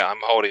 Yeah,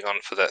 I'm holding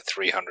on for that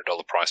 $300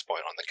 price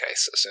point on the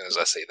case. As soon as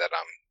I see that,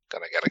 I'm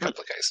going to get a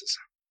couple of cases.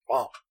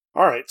 Wow.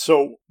 All right,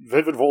 so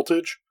Vivid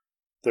Voltage,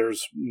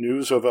 there's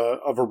news of a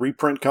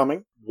reprint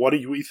coming. What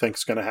do we think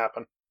is going to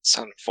happen? It's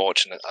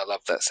unfortunate. I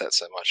love that set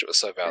so much. It was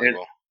so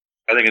valuable.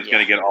 I think it's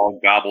going to get all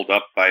gobbled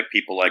up by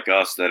people like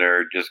us that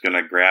are just going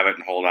to grab it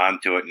and hold on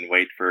to it and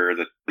wait for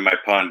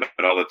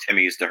but all the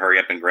Timmies to hurry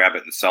up and grab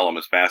it and sell them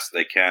as fast as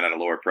they can at a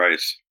lower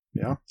price.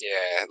 Yeah.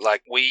 Yeah,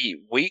 like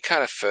we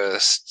kind of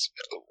first,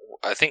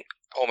 I think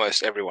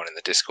almost everyone in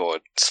the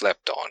Discord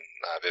slept on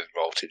Vivid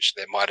Voltage.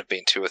 There might have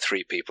been 2 or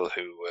 3 people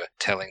who were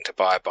telling to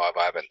buy, but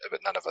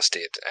none of us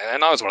did.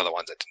 And I was one of the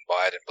ones that didn't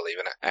buy, I didn't believe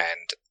in it.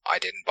 And I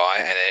didn't buy,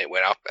 and then it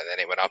went up, and then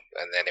it went up,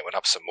 and then it went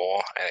up some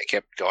more, and it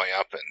kept going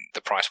up, and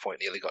the price point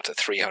nearly got to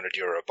 €300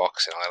 a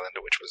box in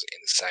Islander, which was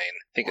insane.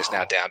 I think it's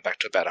now down back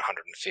to about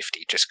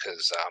 150 just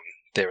because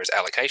there is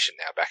allocation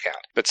now back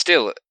out. But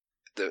still,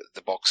 the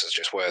box is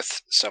just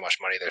worth so much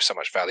money. There's so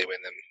much value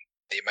in them.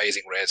 The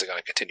amazing rares are going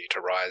to continue to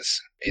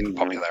rise in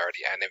popularity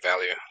and in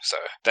value. So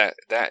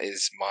that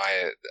is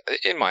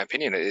in my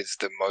opinion, it is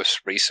the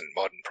most recent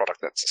modern product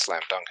that's a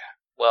slam dunk.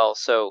 Well,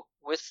 so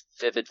with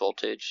Vivid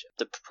Voltage,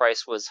 the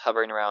price was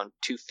hovering around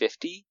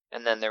 $250,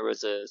 and then there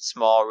was a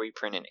small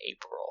reprint in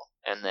April,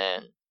 and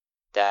then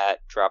that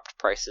dropped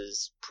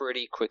prices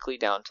pretty quickly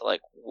down to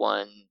like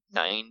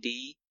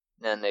 $190.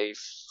 Then they've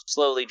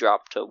slowly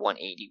dropped to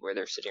 $180, where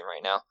they're sitting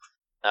right now.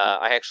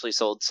 I actually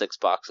sold 6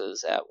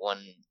 boxes at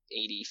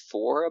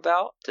 $184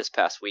 about this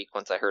past week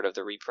once I heard of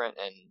the reprint,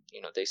 and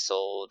they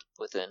sold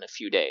within a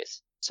few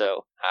days.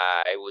 So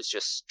I was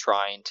just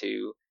trying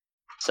to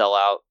sell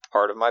out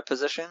part of my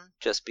position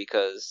just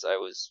because I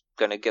was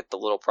going to get the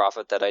little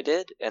profit that I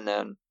did, and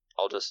then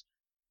I'll just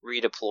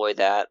redeploy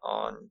that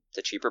on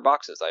the cheaper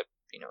boxes.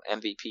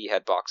 MVP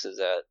had boxes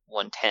at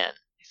 $110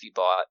 if you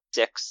bought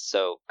 6,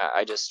 so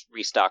I just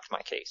restocked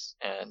my case,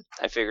 and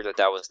I figured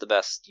that was the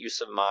best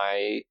use of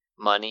my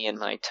money and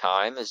my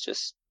time, is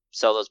just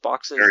sell those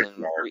boxes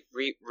and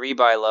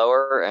rebuy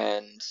lower,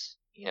 and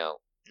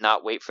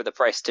not wait for the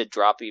price to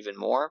drop even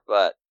more.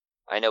 But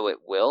I know it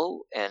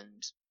will,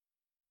 and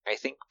I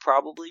think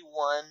probably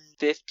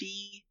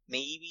 150,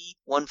 maybe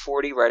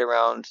 140, right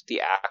around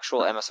the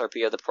actual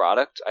MSRP of the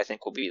product, I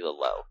think will be the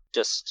low.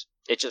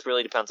 It just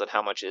really depends on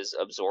how much is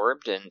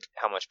absorbed and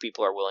how much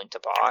people are willing to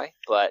buy.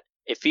 But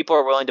if people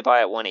are willing to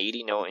buy at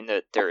 180, knowing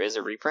that there is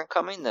a reprint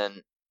coming,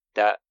 then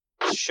that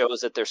shows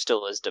that there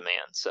still is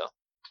demand. So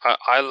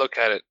I look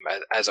at it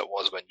as it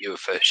was when you were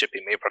first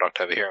shipping me a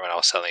product over here when I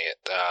was selling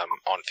it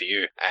on for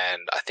you,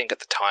 and I think at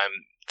the time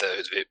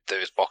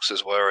those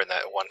boxes were in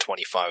that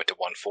 125 to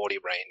 140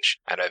 range,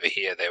 and over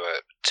here they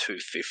were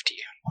 250.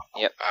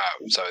 Yep.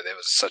 So there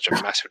was such a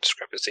massive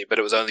discrepancy, but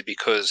it was only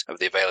because of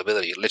the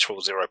availability.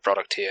 Literal zero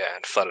product here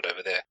and flooded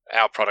over there.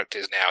 Our product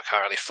is now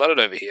currently flooded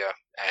over here,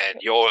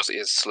 and yours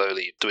is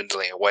slowly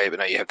dwindling away, but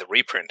now you have the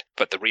reprint,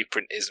 but the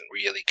reprint isn't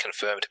really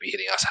confirmed to be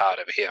hitting us hard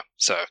over here.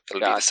 So it'll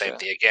be the same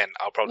thing again.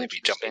 I'll probably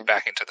be jumping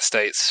back into the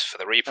States for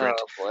the reprint.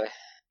 Oh, boy.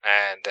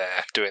 And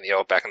doing the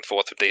old back and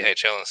forth with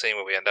DHL and seeing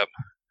where we end up.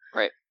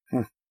 Right.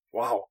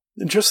 Wow.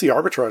 And just the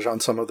arbitrage on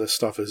some of this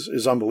stuff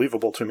is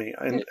unbelievable to me.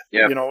 And,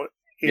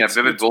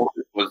 Vivid Gold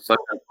was such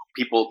a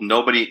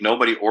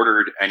nobody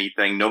ordered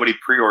anything, nobody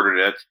pre-ordered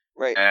it,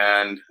 Right.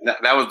 and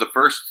that was the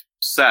first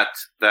set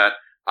that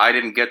I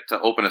didn't get to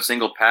open a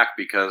single pack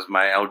because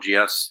my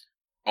LGS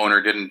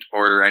owner didn't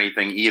order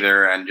anything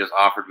either, and just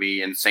offered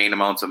me insane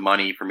amounts of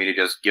money for me to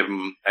just give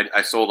him.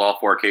 I sold all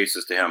 4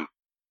 cases to him,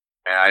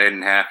 and I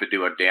didn't have to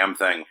do a damn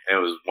thing. It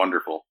was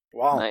wonderful.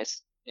 Wow.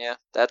 Nice. Yeah,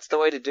 that's the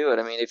way to do it.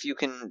 I mean, if you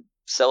can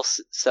sell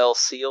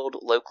sealed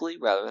locally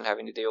rather than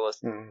having to deal with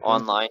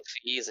online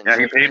fees and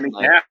he paid me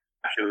cash.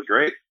 It was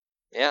great.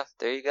 Yeah,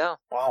 there you go.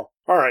 Wow.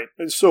 All right.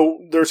 So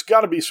there's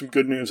got to be some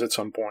good news at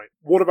some point.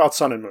 What about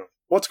Sun and Moon?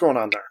 What's going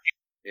on there?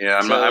 Yeah,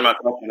 I'm not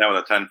touching that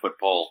with a 10-foot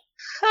pole.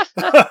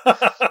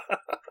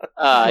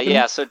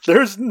 Yeah. So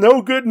there's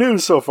no good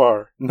news so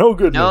far. No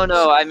good news.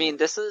 No. I mean,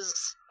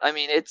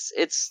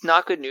 it's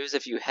not good news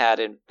if you had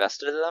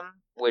invested in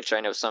them, which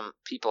I know some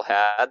people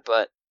had,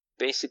 but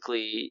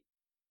basically,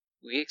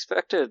 we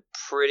expect a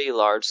pretty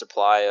large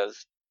supply of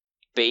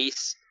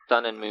base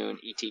Sun and Moon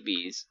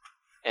ETBs.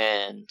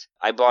 And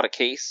I bought a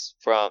case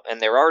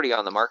and they're already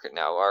on the market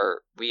now.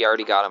 We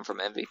already got them from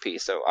MVP.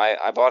 So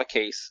I bought a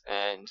case,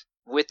 and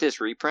with this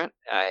reprint,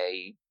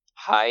 I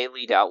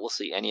highly doubt we'll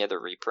see any other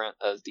reprint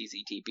of these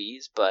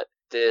ETBs, but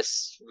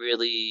this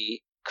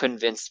really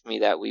convinced me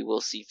that we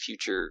will see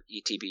future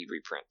ETB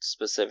reprints,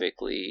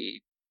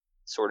 specifically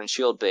Sword and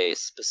Shield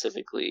base,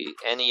 specifically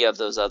any of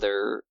those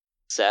other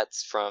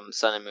sets from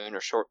Sun and Moon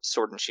or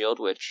Sword and Shield,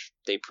 which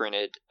they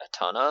printed a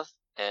ton of.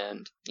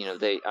 And,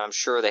 I'm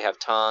sure they have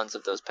tons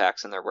of those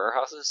packs in their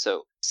warehouses.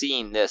 So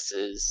seeing this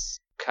is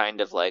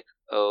kind of like,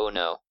 oh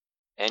no,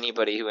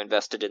 anybody who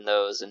invested in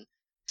those and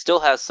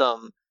still has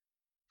some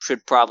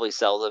should probably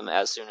sell them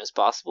as soon as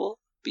possible,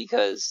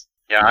 because...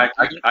 Yeah,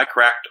 I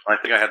cracked, I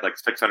think I had like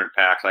 600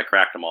 packs. I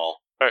cracked them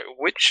all. All right,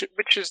 which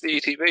is the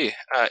ETB?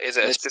 Is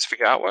it a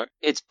specific artwork?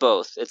 It's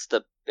both. It's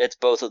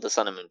both of the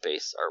Sun and Moon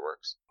base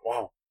artworks.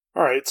 Wow.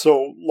 All right,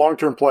 so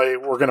long-term play,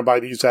 we're going to buy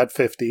these at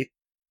 50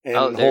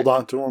 and hold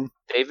on to them.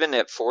 They've been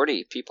at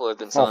 40. People have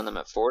been selling them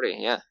at 40,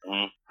 yeah.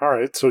 All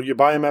right, so you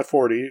buy them at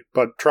 40,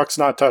 but Truck's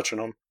not touching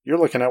them. You're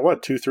looking at,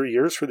 2-3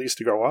 years for these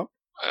to go up?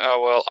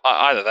 Well,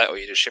 either that or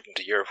you just ship them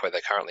to Europe where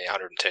they're currently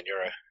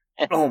 €110.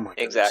 Oh my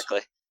goodness. Exactly.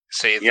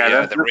 See,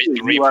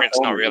 the reprint's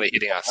not really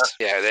hitting us.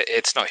 Yeah,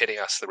 it's not hitting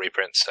us, the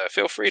reprints. So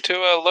feel free to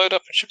load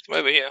up and ship them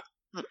over here.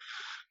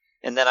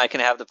 And then I can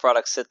have the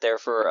product sit there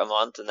for a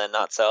month and then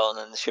not sell and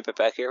then ship it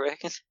back here,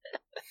 Reckon?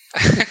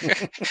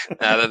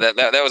 No,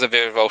 that was a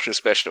very Vulture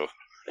special.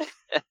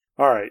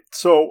 All right,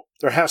 so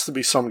there has to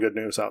be some good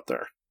news out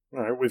there.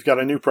 All right, we've got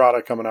a new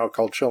product coming out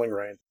called Chilling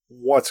Reign.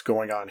 What's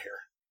going on here?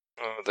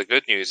 The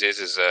good news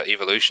is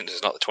Evolutions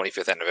is not the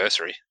 25th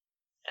anniversary.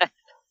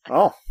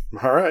 Oh,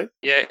 all right.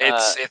 Yeah,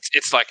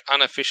 it's like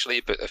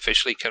unofficially but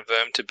officially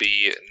confirmed to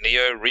be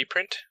Neo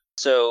reprint.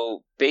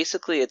 So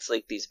basically, it's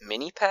like these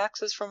mini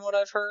packs, is from what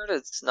I've heard.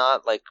 It's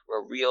not like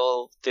a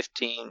real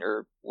 15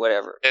 or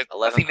whatever.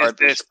 11 card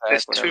booster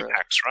pack. There's 2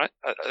 packs, right?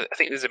 I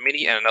think there's a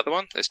mini and another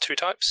one. There's 2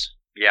 types.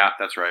 Yeah,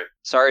 that's right.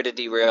 Sorry to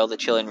derail the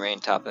Chilling Reign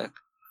topic.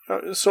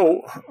 All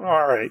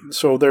right.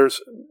 So there's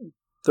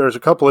a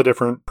couple of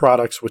different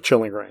products with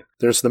Chilling Reign.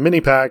 There's the mini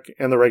pack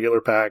and the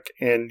regular pack,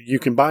 and you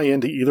can buy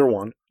into either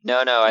one.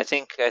 No. I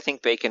think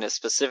Bacon is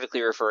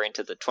specifically referring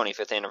to the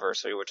 25th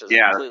anniversary, which is the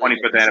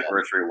 25th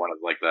anniversary one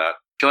is like that.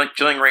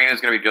 Chilling Reign is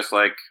going to be just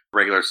like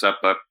regular set,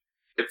 but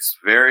it's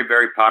very,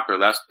 very popular.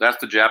 That's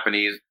the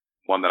Japanese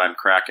one that I'm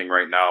cracking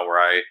right now,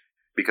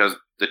 because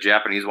the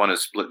Japanese one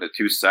is split into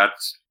 2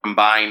 sets,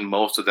 combine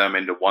most of them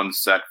into one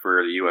set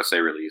for the USA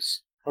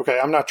release. Okay,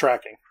 I'm not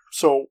tracking.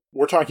 So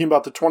we're talking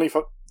about the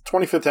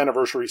 25th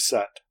anniversary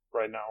set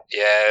right now.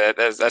 Yeah,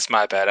 that's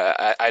my bad.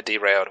 I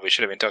derailed. We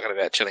should have been talking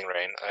about Chilling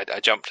Reign. I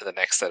jumped to the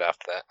next set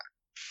after that.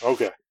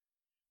 Okay.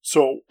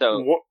 So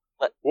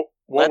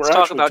let's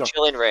talk about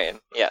Chilling Reign.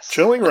 Yes.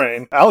 Chilling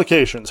Reign.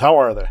 Allocations, how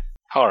are they?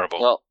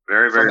 Horrible. Well,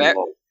 very, very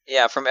low.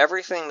 Yeah, from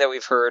everything that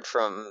we've heard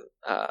from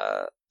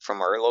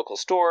our local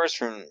stores,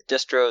 from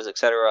distros,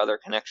 etc., other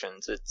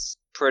connections, it's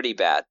pretty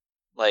bad.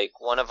 Like,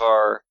 one of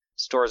our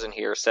stores in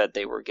here said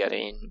they were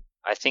getting,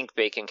 I think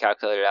Bacon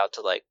calculated out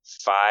to like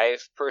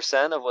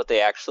 5% of what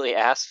they actually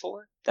asked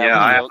for.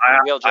 I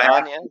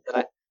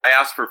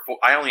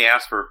only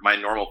asked for my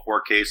normal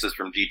 4 cases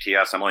from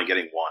GTS. I'm only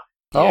getting 1.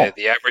 Oh. Yeah,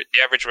 the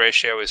average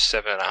ratio is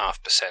 7.5%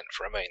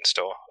 for a main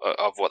store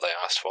of what they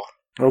asked for.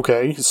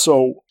 Okay,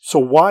 so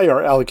why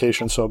are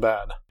allocations so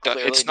bad?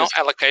 It's not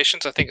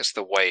allocations, I think it's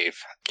the wave.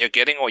 You're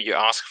getting what you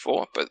ask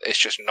for, but it's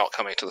just not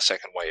coming to the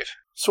second wave.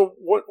 So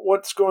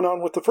what's going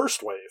on with the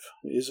first wave?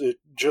 Is it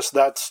just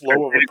that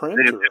slow of a print?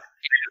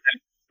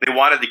 They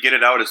wanted to get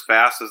it out as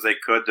fast as they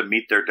could to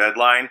meet their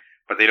deadline,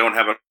 but they don't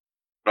have it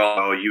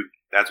all.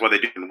 That's why they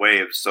do it in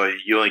waves, so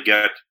you only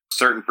get a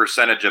certain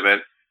percentage of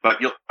it. But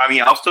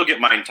I'll still get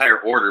my entire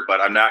order, but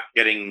I'm not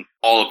getting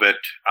all of it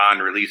on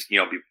release,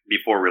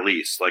 before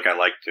release like I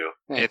like to.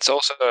 It's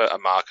also a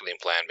marketing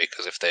plan,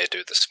 because if they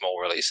do the small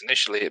release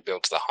initially, it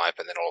builds the hype,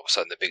 and then all of a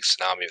sudden the big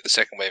tsunami of the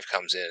second wave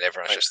comes in, and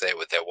everyone's just there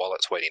with their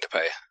wallets waiting to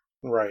pay.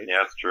 Right.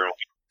 Yeah, that's true.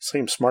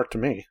 Seems smart to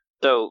me.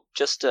 So,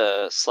 just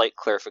a slight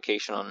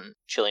clarification on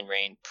Chilling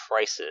Reign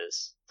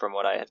prices, from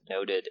what I have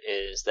noted,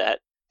 is that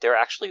they're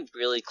actually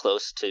really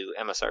close to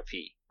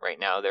MSRP right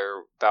now.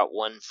 They're about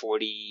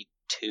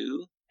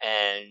 142,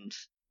 and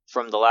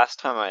from the last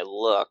time I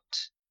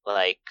looked,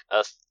 like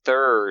a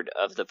third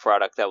of the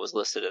product that was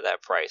listed at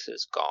that price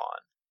is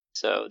gone.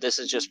 So this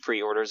is just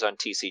pre-orders on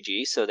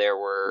TCG, so there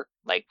were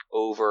like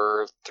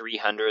over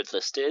 300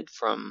 listed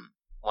from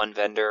one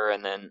vendor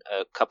and then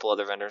a couple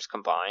other vendors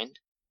combined.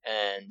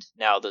 And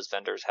now those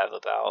vendors have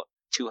about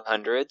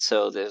 200,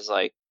 so there's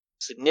like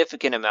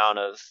significant amount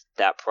of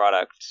that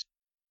product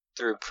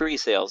through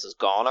pre-sales is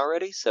gone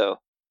already. So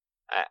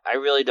I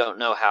really don't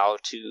know how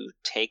to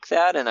take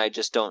that, and I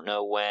just don't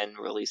know when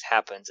release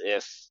happens,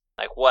 if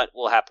like what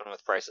will happen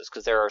with prices,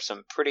 because there are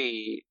some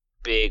pretty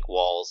big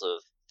walls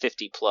of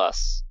 50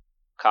 plus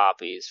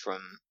copies from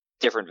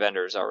different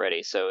vendors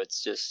already. So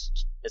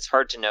it's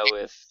hard to know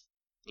if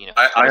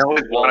I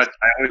always want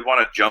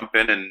to jump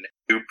in and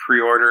do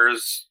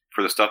pre-orders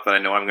for the stuff that I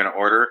know I'm going to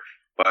order,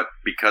 but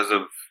because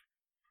of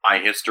my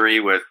history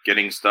with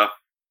getting stuff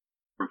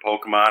from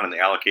Pokemon and the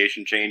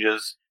allocation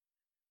changes,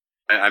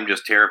 I'm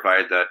just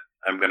terrified that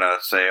I'm going to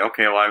say,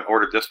 okay, well, I've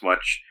ordered this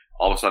much,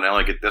 all of a sudden I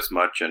only get this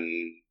much,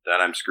 and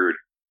then I'm screwed.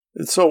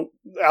 So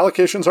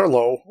allocations are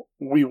low.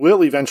 We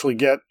will eventually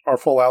get our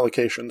full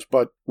allocations,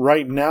 but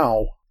right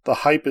now the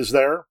hype is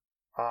there.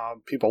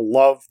 People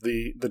love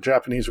the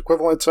Japanese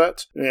equivalent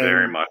sets.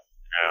 Very much.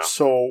 Yeah.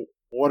 So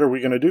what are we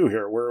going to do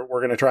here? We're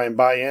going to try and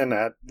buy in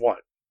at what?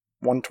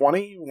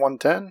 120,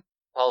 110?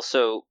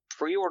 Also,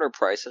 pre-order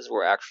prices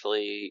were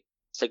actually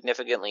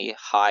significantly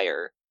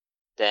higher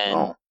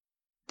than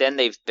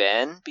they've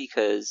been,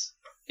 because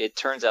it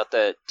turns out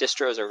that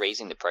distros are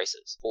raising the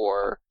prices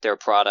for their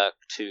product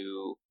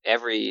to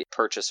every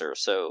purchaser.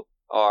 So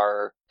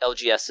our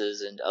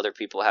LGSs and other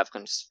people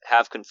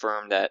have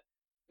confirmed that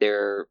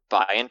their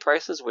buy-in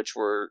prices, which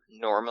were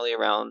normally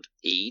around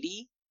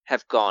 80,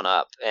 have gone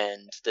up,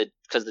 and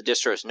because the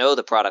distros know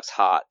the product's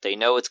hot, they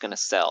know it's going to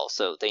sell,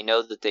 so they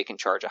know that they can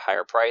charge a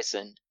higher price,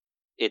 and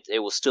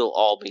it will still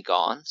all be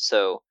gone.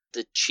 So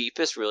the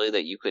cheapest really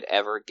that you could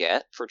ever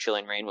get for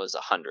Chilling Reign was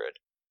 100.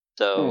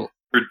 So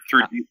through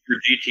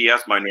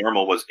GTS, my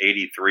normal was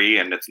 83,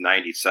 and it's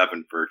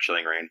 97 for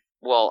Chilling Reign.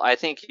 Well, I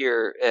think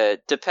you're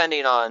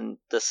depending on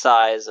the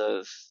size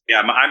of.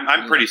 Yeah,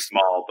 I'm pretty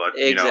small, but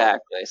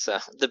exactly. So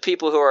the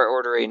people who are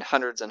ordering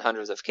hundreds and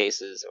hundreds of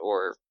cases,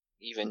 or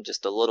even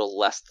just a little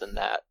less than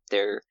that,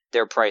 their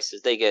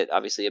prices, they get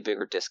obviously a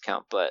bigger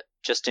discount. But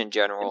just in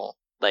general,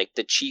 like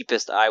the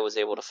cheapest I was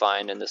able to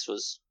find, and this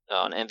was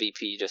on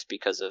MVP just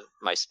because of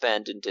my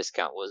spend and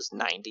discount, was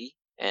 90.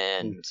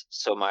 And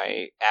so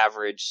my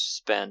average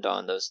spend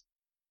on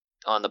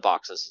the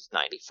boxes is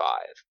 95,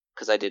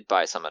 because I did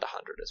buy some at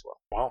 100 as well.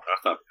 Wow,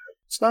 that's not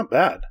bad. It's not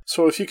bad.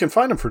 So if you can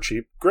find them for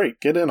cheap,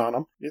 great, get in on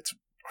them. It's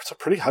a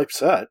pretty hype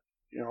set,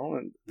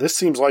 and this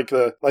seems like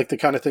the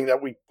kind of thing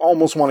that we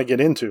almost want to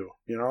get into,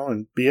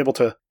 and be able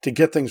to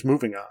get things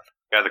moving on.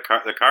 Yeah, the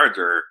cards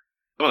are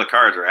some of the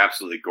cards are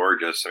absolutely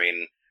gorgeous. I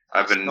mean,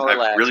 I've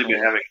really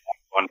been having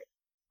fun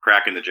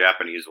cracking the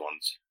Japanese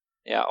ones.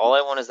 Yeah, all I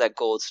want is that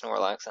gold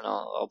Snorlax, and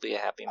I'll be a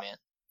happy man.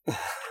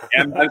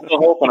 Yeah, I'm still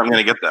hoping I'm going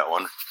to get that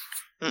one.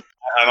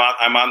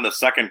 I'm on the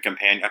second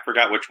companion. I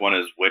forgot which one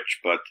is which,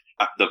 but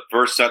the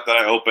first set that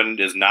I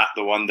opened is not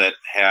the one that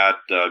had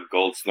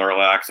gold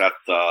Snorlax. That's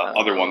the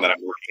other one that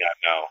I'm working on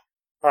now.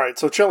 All right,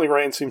 so Chilling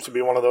Reign seems to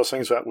be one of those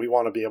things that we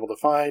want to be able to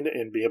find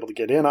and be able to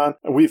get in on.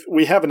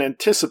 We have an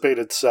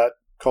anticipated set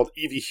called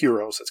Eevee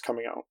Heroes that's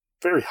coming out.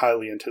 Very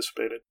highly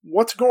anticipated.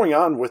 What's going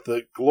on with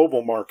the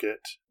global market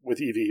with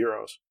Eevee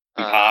Heroes?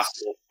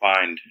 Impossible to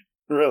find.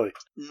 Really?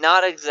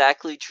 Not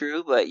exactly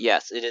true, but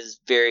yes, it is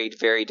very,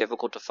 very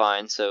difficult to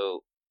find.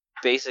 So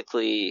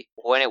basically,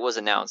 when it was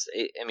announced,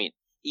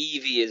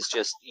 Eevee is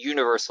just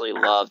universally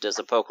loved as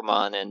a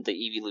Pokemon and the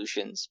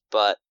Eeveelutions,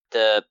 but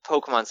the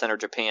Pokemon Center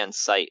Japan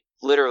site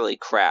literally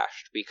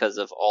crashed because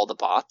of all the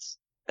bots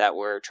that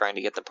were trying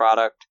to get the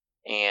product.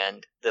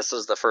 And this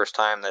was the first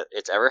time that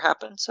it's ever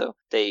happened. So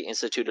they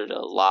instituted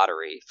a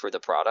lottery for the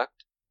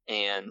product,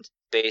 and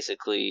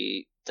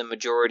basically the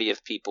majority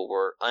of people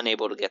were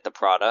unable to get the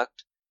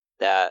product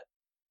that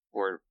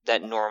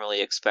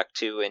normally expect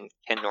to and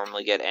can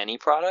normally get any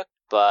product.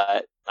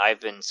 But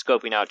I've been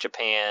scoping out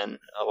Japan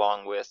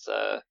along with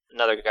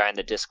another guy in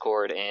the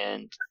Discord,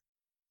 and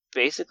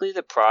basically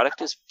the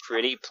product is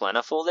pretty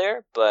plentiful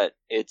there, but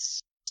it's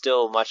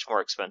still much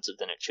more expensive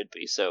than it should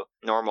be. So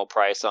normal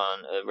price on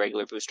a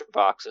regular booster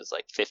box is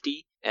like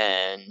 50,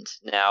 and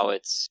now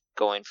it's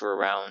going for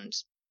around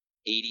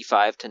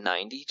 85 to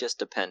 90, just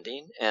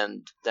depending.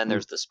 And then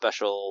there's the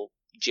special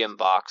gym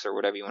box, or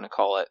whatever you want to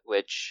call it,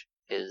 which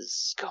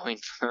is going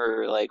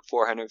for like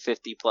 $450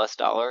 plus,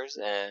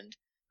 and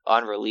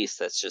on release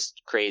that's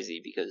just crazy,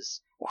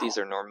 because these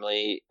are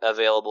normally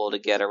available to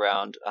get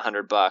around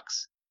 $100,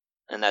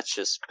 and that's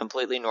just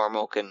completely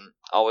normal, can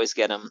always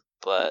get them.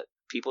 But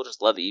people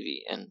just love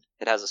Eevee, and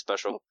it has a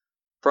special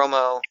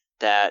promo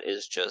that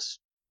is just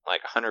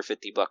like $150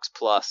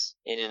 plus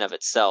in and of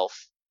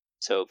itself.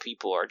 So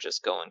people are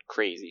just going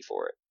crazy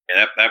for it.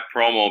 And that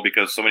promo,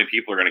 because so many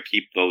people are going to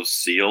keep those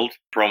sealed,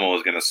 promo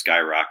is going to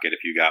skyrocket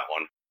if you got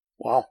one.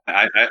 Wow.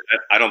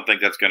 I don't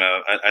think that's going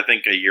to... I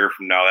think a year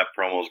from now, that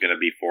promo is going to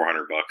be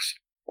 $400.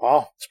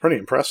 Wow, it's pretty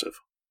impressive.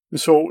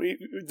 So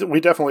we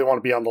definitely want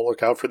to be on the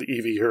lookout for the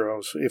EV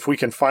Heroes. If we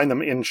can find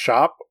them in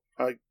shop,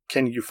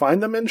 can you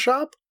find them in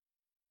shop?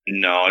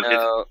 No.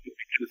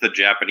 It's a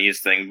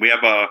Japanese thing. We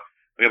have a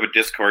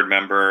Discord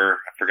member.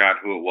 I forgot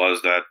who it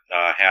was that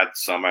had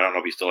some. I don't know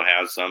if he still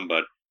has some,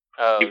 but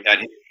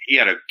he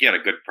had a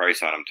good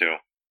price on them too.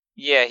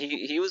 Yeah,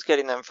 he was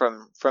getting them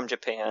from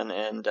Japan,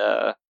 and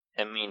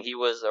I mean he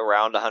was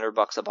around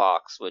 $100 a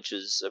box, which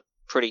is a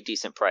pretty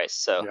decent price.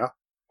 So yeah,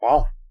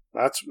 wow,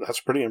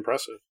 that's pretty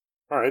impressive.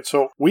 All right,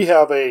 so we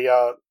have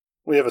a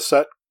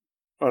set,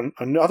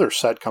 another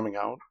set coming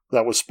out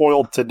that was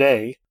spoiled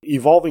today.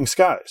 Evolving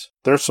Skies.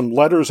 There's some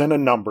letters and a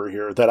number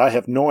here that I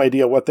have no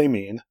idea what they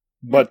mean,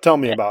 but tell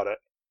me about it.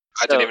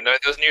 I didn't even know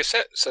there was a new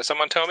set, so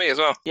someone tell me as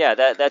well. Yeah,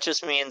 that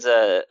just means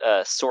a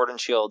Sword and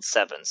Shield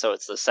 7, so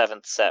it's the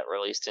 7th set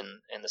released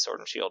in the Sword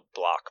and Shield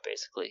block,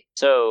 basically.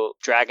 So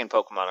Dragon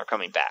Pokemon are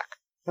coming back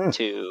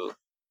to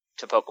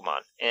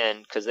Pokemon,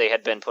 and because they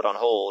had been put on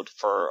hold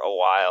for a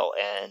while,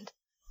 and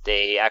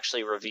they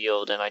actually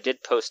revealed, and I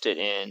did post it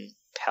in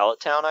Pallet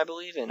Town, I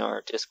believe, in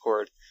our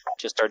Discord,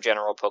 just our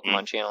general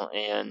Pokemon channel,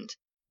 and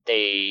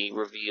they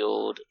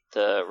revealed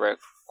the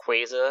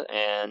Rayquaza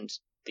and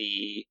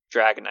the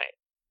Dragonite.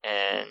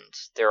 And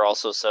there are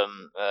also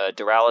some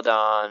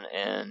Duraludon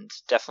and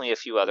definitely a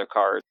few other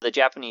cards. The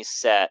Japanese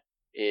set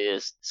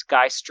is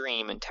Sky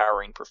Stream and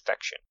Towering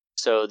Perfection.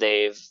 So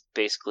they've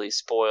basically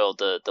spoiled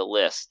the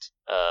list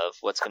of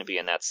what's going to be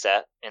in that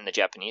set, in the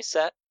Japanese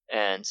set.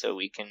 And so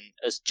we can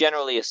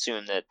generally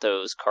assume that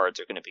those cards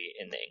are going to be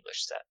in the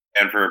English set.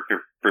 And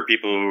for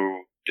people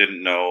who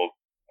didn't know,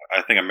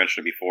 I think I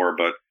mentioned it before,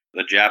 but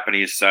the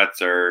Japanese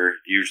sets are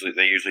usually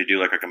do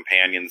like a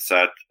companion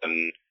set,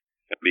 and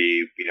it'd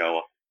be,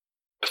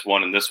 this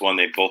one and this one,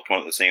 they both come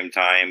out at the same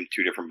time,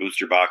 2 different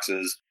booster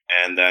boxes,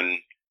 and then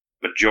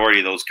majority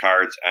of those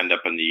cards end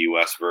up in the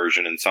US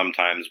version, and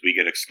sometimes we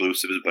get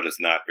exclusives, but it's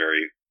not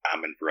very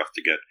common for us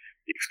to get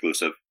the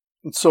exclusive.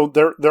 So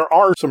there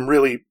are some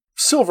really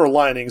silver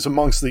linings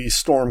amongst these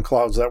storm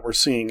clouds that we're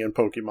seeing in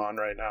Pokemon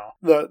right now.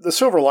 The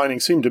silver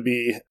linings seem to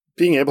be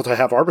being able to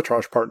have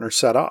arbitrage partners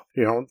set up,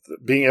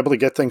 being able to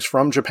get things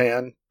from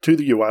Japan to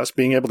the US,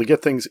 being able to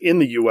get things in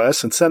the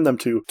US and send them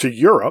to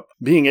Europe,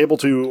 being able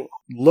to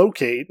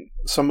locate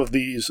some of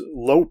these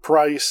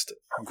low-priced,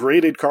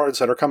 graded cards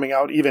that are coming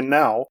out even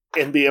now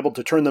and be able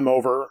to turn them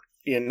over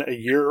in a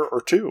year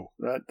or two.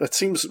 That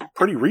seems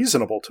pretty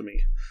reasonable to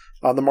me.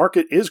 The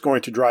market is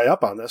going to dry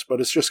up on this, but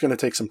it's just going to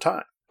take some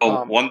time.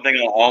 One thing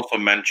I'll also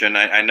mention,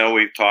 I know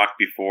we've talked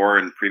before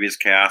in previous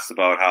casts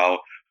about how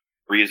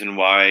reason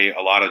why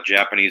a lot of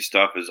Japanese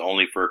stuff is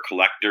only for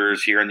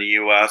collectors here in the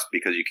US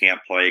because you can't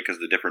play because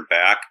of the different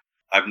back.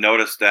 I've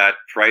noticed that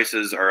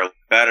prices are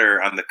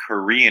better on the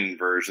Korean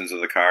versions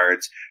of the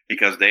cards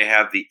because they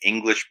have the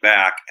English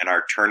back and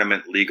are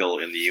tournament legal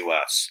in the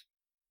US.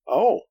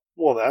 Oh,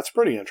 well, that's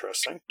pretty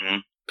interesting. Mm-hmm.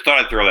 I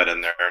thought I'd throw that in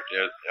there.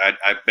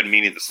 I've been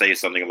meaning to say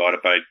something about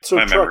it, but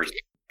my memories.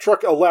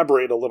 Truck,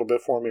 elaborate a little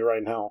bit for me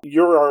right now.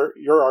 You're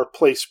our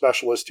play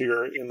specialist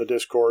here in the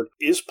Discord.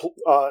 Is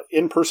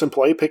in-person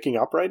play picking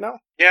up right now?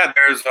 Yeah,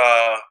 there's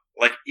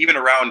even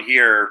around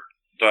here,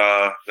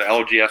 the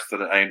LGS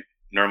that I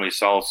normally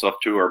sell stuff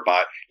to or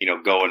buy,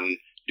 go and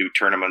do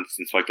tournaments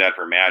and stuff like that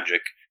for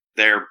Magic.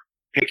 They're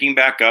picking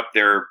back up.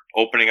 They're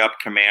opening up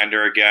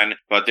Commander again,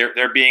 but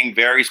they're being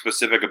very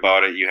specific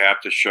about it. You have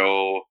to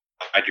show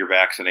your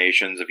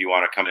vaccinations if you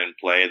want to come in and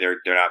play. They're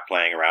not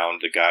playing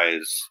around. The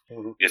guys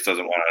just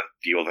doesn't want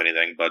to deal with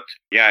anything. But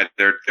yeah,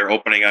 they're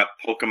opening up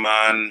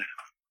Pokemon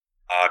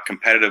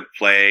competitive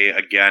play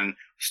again,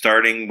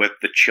 starting with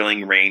the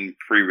Chilling Reign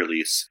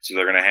pre-release. So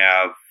they're going to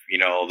have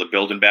the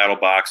build and battle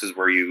boxes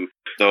where you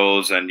get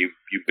those and you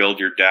build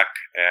your deck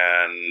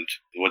and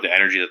with the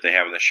energy that they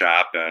have in the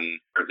shop, and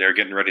they're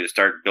getting ready to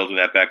start building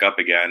that back up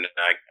again.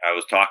 I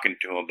was talking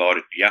to him about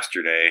it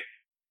yesterday.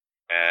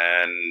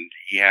 And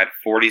he had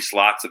 40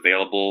 slots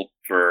available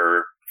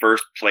for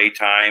first play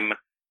time,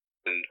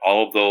 and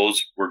all of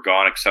those were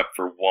gone except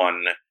for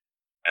one.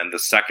 And the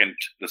second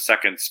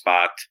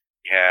spot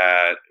he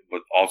had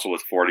also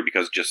with 40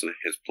 because just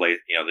his play,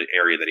 the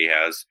area that he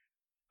has.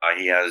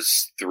 He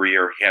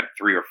had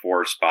 3 or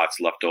 4 spots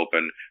left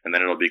open, and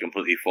then it'll be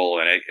completely full,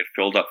 and it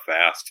filled up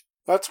fast.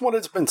 That's what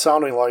it's been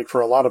sounding like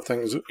for a lot of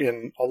things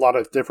in a lot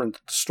of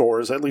different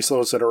stores, at least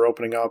those that are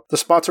opening up. The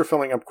spots are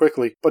filling up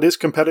quickly, but is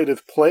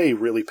competitive play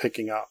really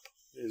picking up?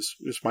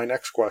 Is my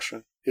next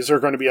question. Is there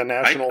going to be a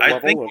national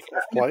level of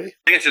play? I think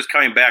it's just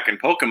coming back,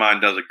 and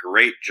Pokemon does a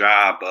great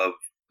job of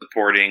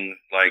supporting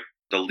like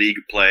the league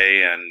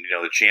play and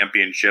the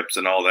championships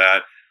and all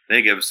that.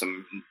 They give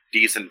some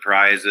decent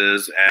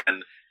prizes,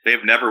 and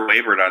they've never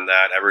wavered on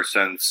that ever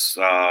since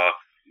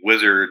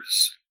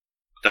Wizards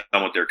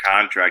done with their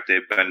contract.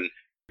 They've been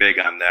big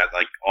on that.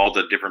 Like all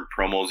the different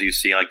promos you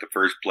see, like the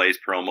first place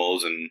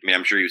promos, and I mean,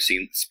 I'm sure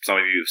some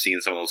of you have seen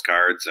some of those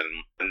cards, and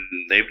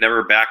they've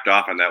never backed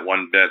off on that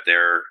one bit.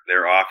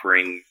 They're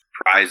offering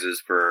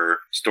prizes for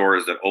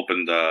stores that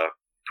open the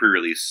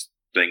pre-release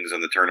things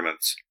in the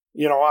tournaments.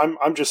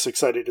 I'm just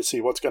excited to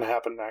see what's going to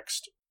happen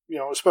next.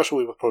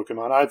 Especially with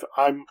Pokemon.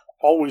 I'm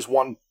always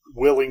one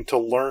willing to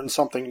learn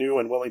something new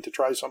and willing to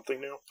try something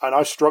new. And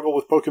I struggle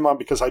with Pokemon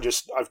because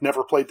I've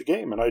never played the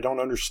game and I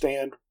don't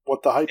understand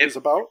what the hype is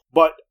about.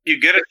 But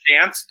you get a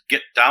chance,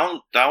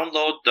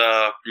 download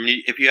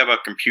if you have a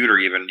computer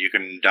even, you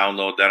can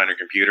download that on your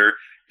computer.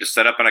 Just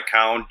set up an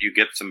account, you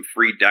get some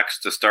free decks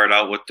to start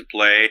out with to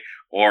play.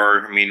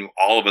 Or, I mean,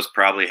 all of us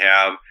probably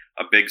have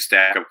a big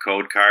stack of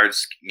code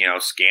cards.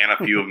 Scan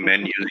a few of them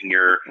in using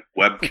your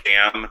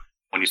webcam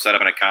when you set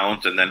up an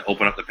account, and then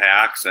open up the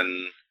packs,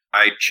 and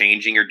by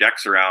changing your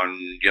decks around,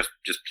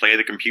 just play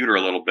the computer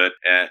a little bit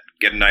and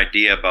get an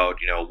idea about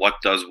what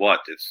does what.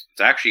 It's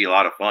actually a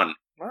lot of fun.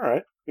 All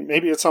right,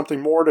 maybe it's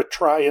something more to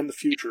try in the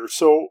future.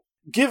 So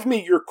give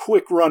me your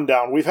quick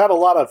rundown. We've had a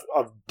lot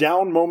of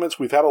down moments.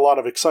 We've had a lot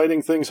of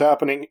exciting things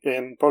happening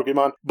in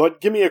Pokemon,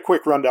 but give me a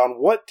quick rundown.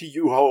 What do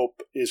you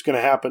hope is going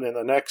to happen in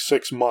the next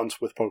 6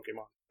 months with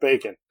Pokemon?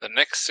 Bacon. The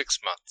next 6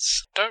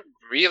 months. Don't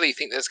really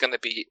think there's going to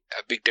be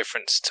a big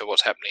difference to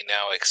what's happening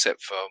now,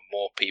 except for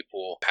more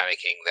people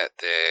panicking that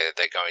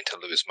they're going to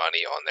lose money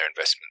on their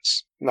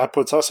investments. And that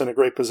puts us in a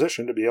great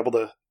position to be able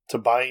to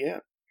buy in.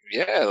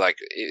 Yeah,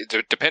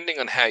 depending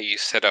on how you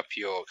set up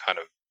your kind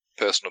of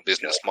personal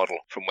business model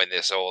from when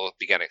this all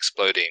began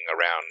exploding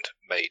around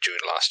May, June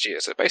last year.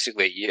 So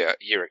basically a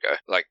year ago.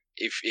 Like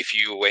if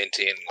you went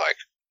in like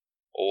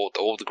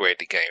all the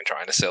graded game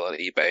trying to sell at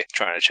eBay,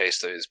 trying to chase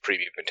those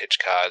premium vintage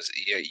cards,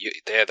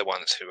 they're the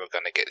ones who are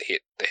going to get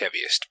hit the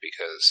heaviest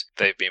because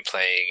they've been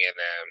playing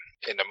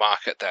in a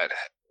market that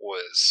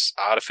was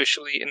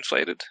artificially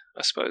inflated,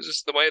 I suppose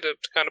is the way to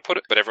kind of put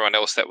it. But everyone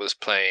else that was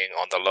playing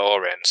on the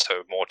lower end,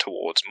 so more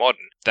towards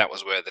modern, that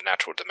was where the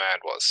natural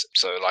demand was.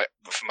 So like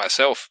for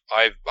myself,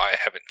 I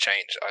haven't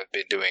changed. I've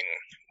been doing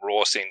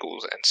raw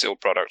singles and sealed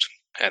product.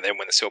 And then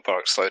when the seal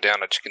product slowed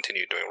down, I just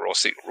continued doing raw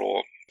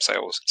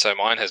sales. So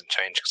mine hasn't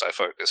changed because I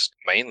focused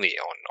mainly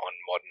on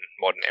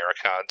modern era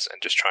cards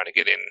and just trying to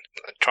get in,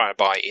 trying to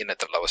buy in at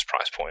the lowest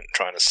price point,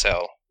 trying to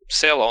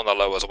sell on the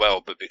low as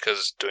well. But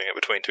because doing it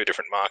between two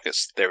different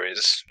markets, there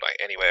is like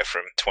anywhere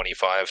from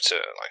 25 to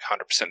like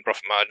 100%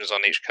 profit margins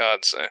on each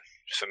card. So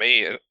for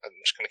me, I'm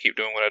just going to keep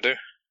doing what I do.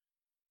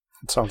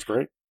 It sounds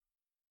great.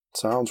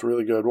 Sounds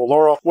really good. Well,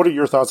 Laura, what are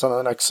your thoughts on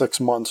the next 6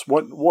 months?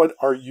 What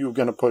are you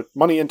going to put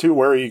money into?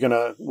 Where are you going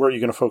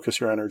to focus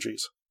your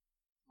energies?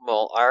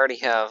 Well, I already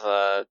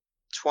have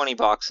 20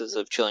 boxes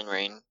of Chilling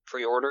Reign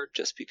pre-ordered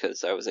just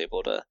because I was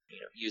able to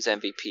use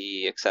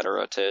MVP,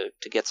 etc. to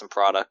get some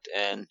product,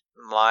 and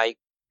my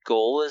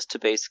goal is to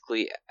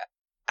basically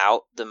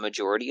out the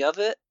majority of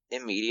it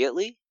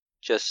immediately,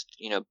 just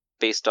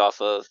based off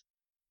of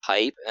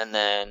hype, and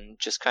then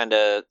just kind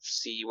of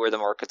see where the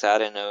market's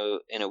at in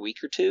a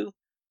week or two,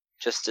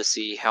 just to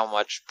see how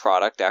much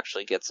product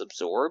actually gets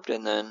absorbed,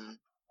 and then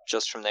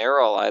just from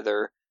there I'll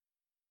either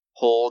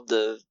hold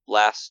the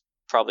last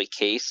probably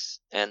case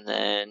and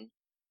then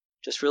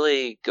just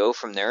really go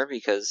from there,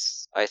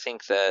 because I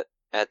think that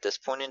at this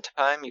point in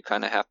time you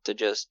kind of have to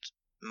just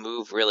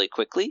move really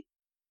quickly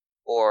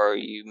or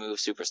you move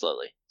super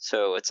slowly.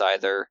 So it's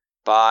either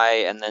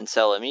buy and then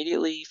sell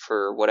immediately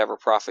for whatever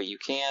profit you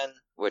can,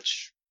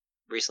 which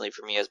recently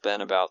for me has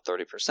been about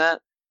 30%,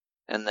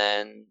 and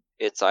then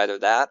it's either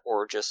that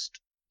or just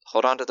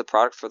hold on to the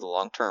product for the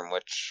long term,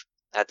 which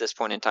at this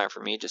point in time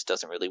for me just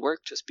doesn't really work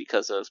just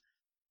because of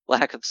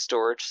lack of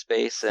storage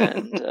space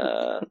and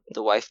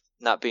the wife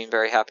not being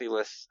very happy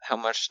with how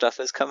much stuff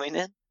is coming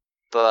in.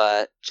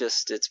 But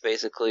just it's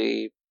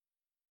basically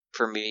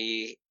for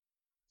me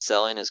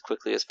selling as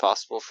quickly as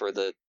possible for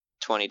the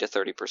 20 to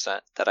 30%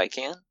 that I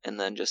can, and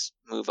then just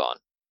move on.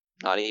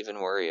 Not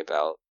even worry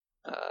about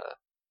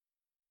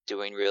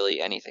doing really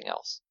anything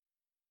else.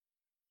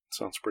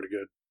 Sounds pretty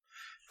good.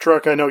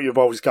 Truck, I know you've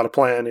always got a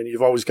plan and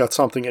you've always got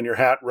something in your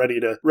hat ready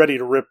to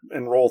rip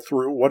and roll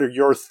through. What are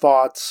your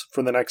thoughts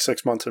for the next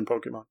 6 months in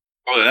Pokemon?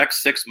 For the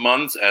next 6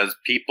 months, as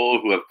people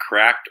who have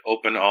cracked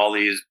open all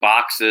these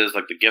boxes,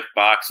 like the gift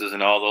boxes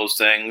and all those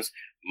things,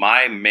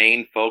 my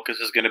main focus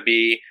is going to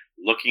be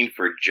looking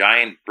for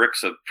giant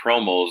bricks of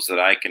promos that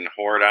I can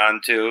hoard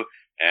onto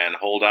and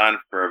hold on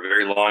for a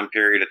very long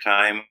period of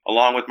time,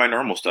 along with my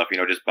normal stuff,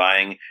 just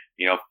buying,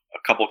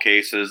 a couple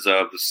cases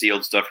of the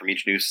sealed stuff from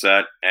each new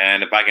set.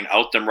 And if I can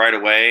out them right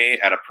away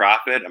at a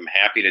profit, I'm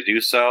happy to do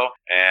so.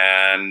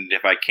 And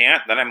if I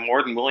can't, then I'm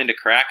more than willing to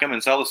crack them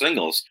and sell the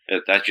singles.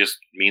 That just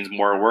means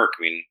more work.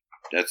 I mean,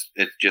 it's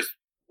just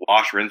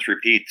wash, rinse,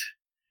 repeat.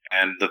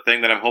 And the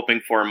thing that I'm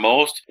hoping for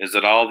most is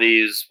that all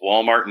these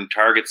Walmart and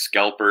Target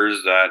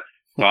scalpers that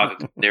thought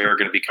that they were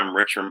going to become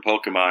rich from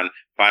Pokemon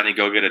finally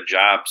go get a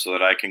job so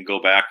that I can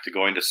go back to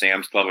going to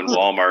Sam's Club and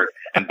Walmart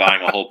and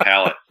buying a whole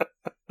pallet.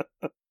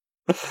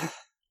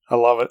 I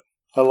love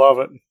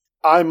it.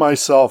 I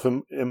myself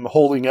am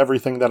holding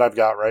everything that I've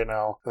got right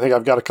now. I think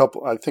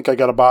I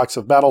got a box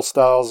of Battle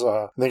Styles.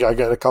 I think I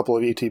got a couple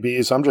of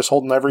ETBs. I'm just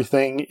holding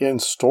everything in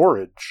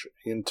storage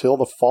until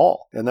the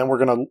fall. And then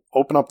we're going to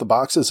open up the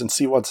boxes and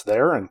see what's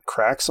there and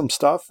crack some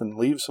stuff and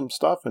leave some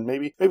stuff and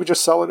maybe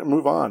just sell it and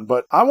move on.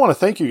 But I want to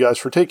thank you guys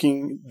for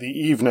taking the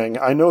evening.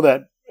 I know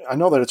that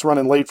it's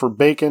running late for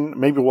Bacon.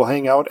 Maybe we'll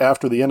hang out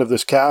after the end of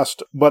this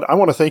cast. But I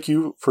want to thank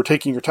you for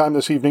taking your time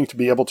this evening to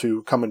be able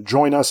to come and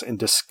join us and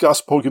discuss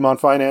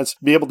Pokemon Finance,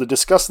 be able to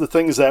discuss the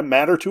things that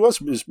matter to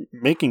us, is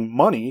making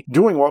money,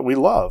 doing what we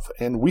love.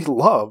 And we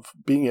love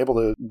being able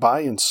to buy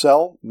and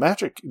sell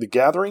Magic the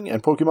Gathering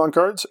and Pokemon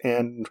cards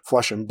and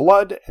Flesh and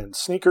Blood and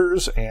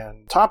sneakers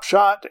and Top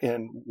Shot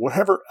and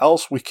whatever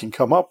else we can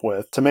come up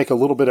with to make a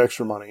little bit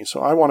extra money. So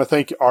I want to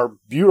thank our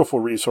beautiful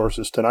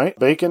resources tonight.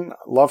 Bacon,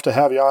 love to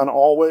have you on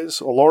always.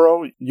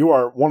 Oloro, you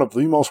are one of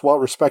the most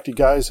well-respected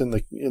guys in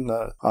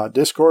the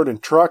Discord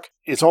and Truck.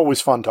 It's always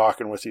fun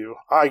talking with you.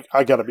 I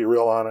got to be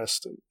real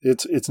honest.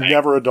 It's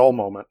never a dull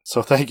moment.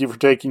 So thank you for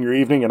taking your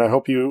evening, and I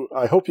hope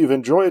you've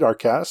enjoyed our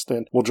cast,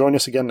 and will join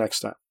us again next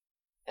time.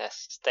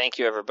 Yes, thank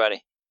you,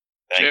 everybody.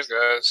 Thanks. Cheers,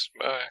 guys.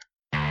 Bye.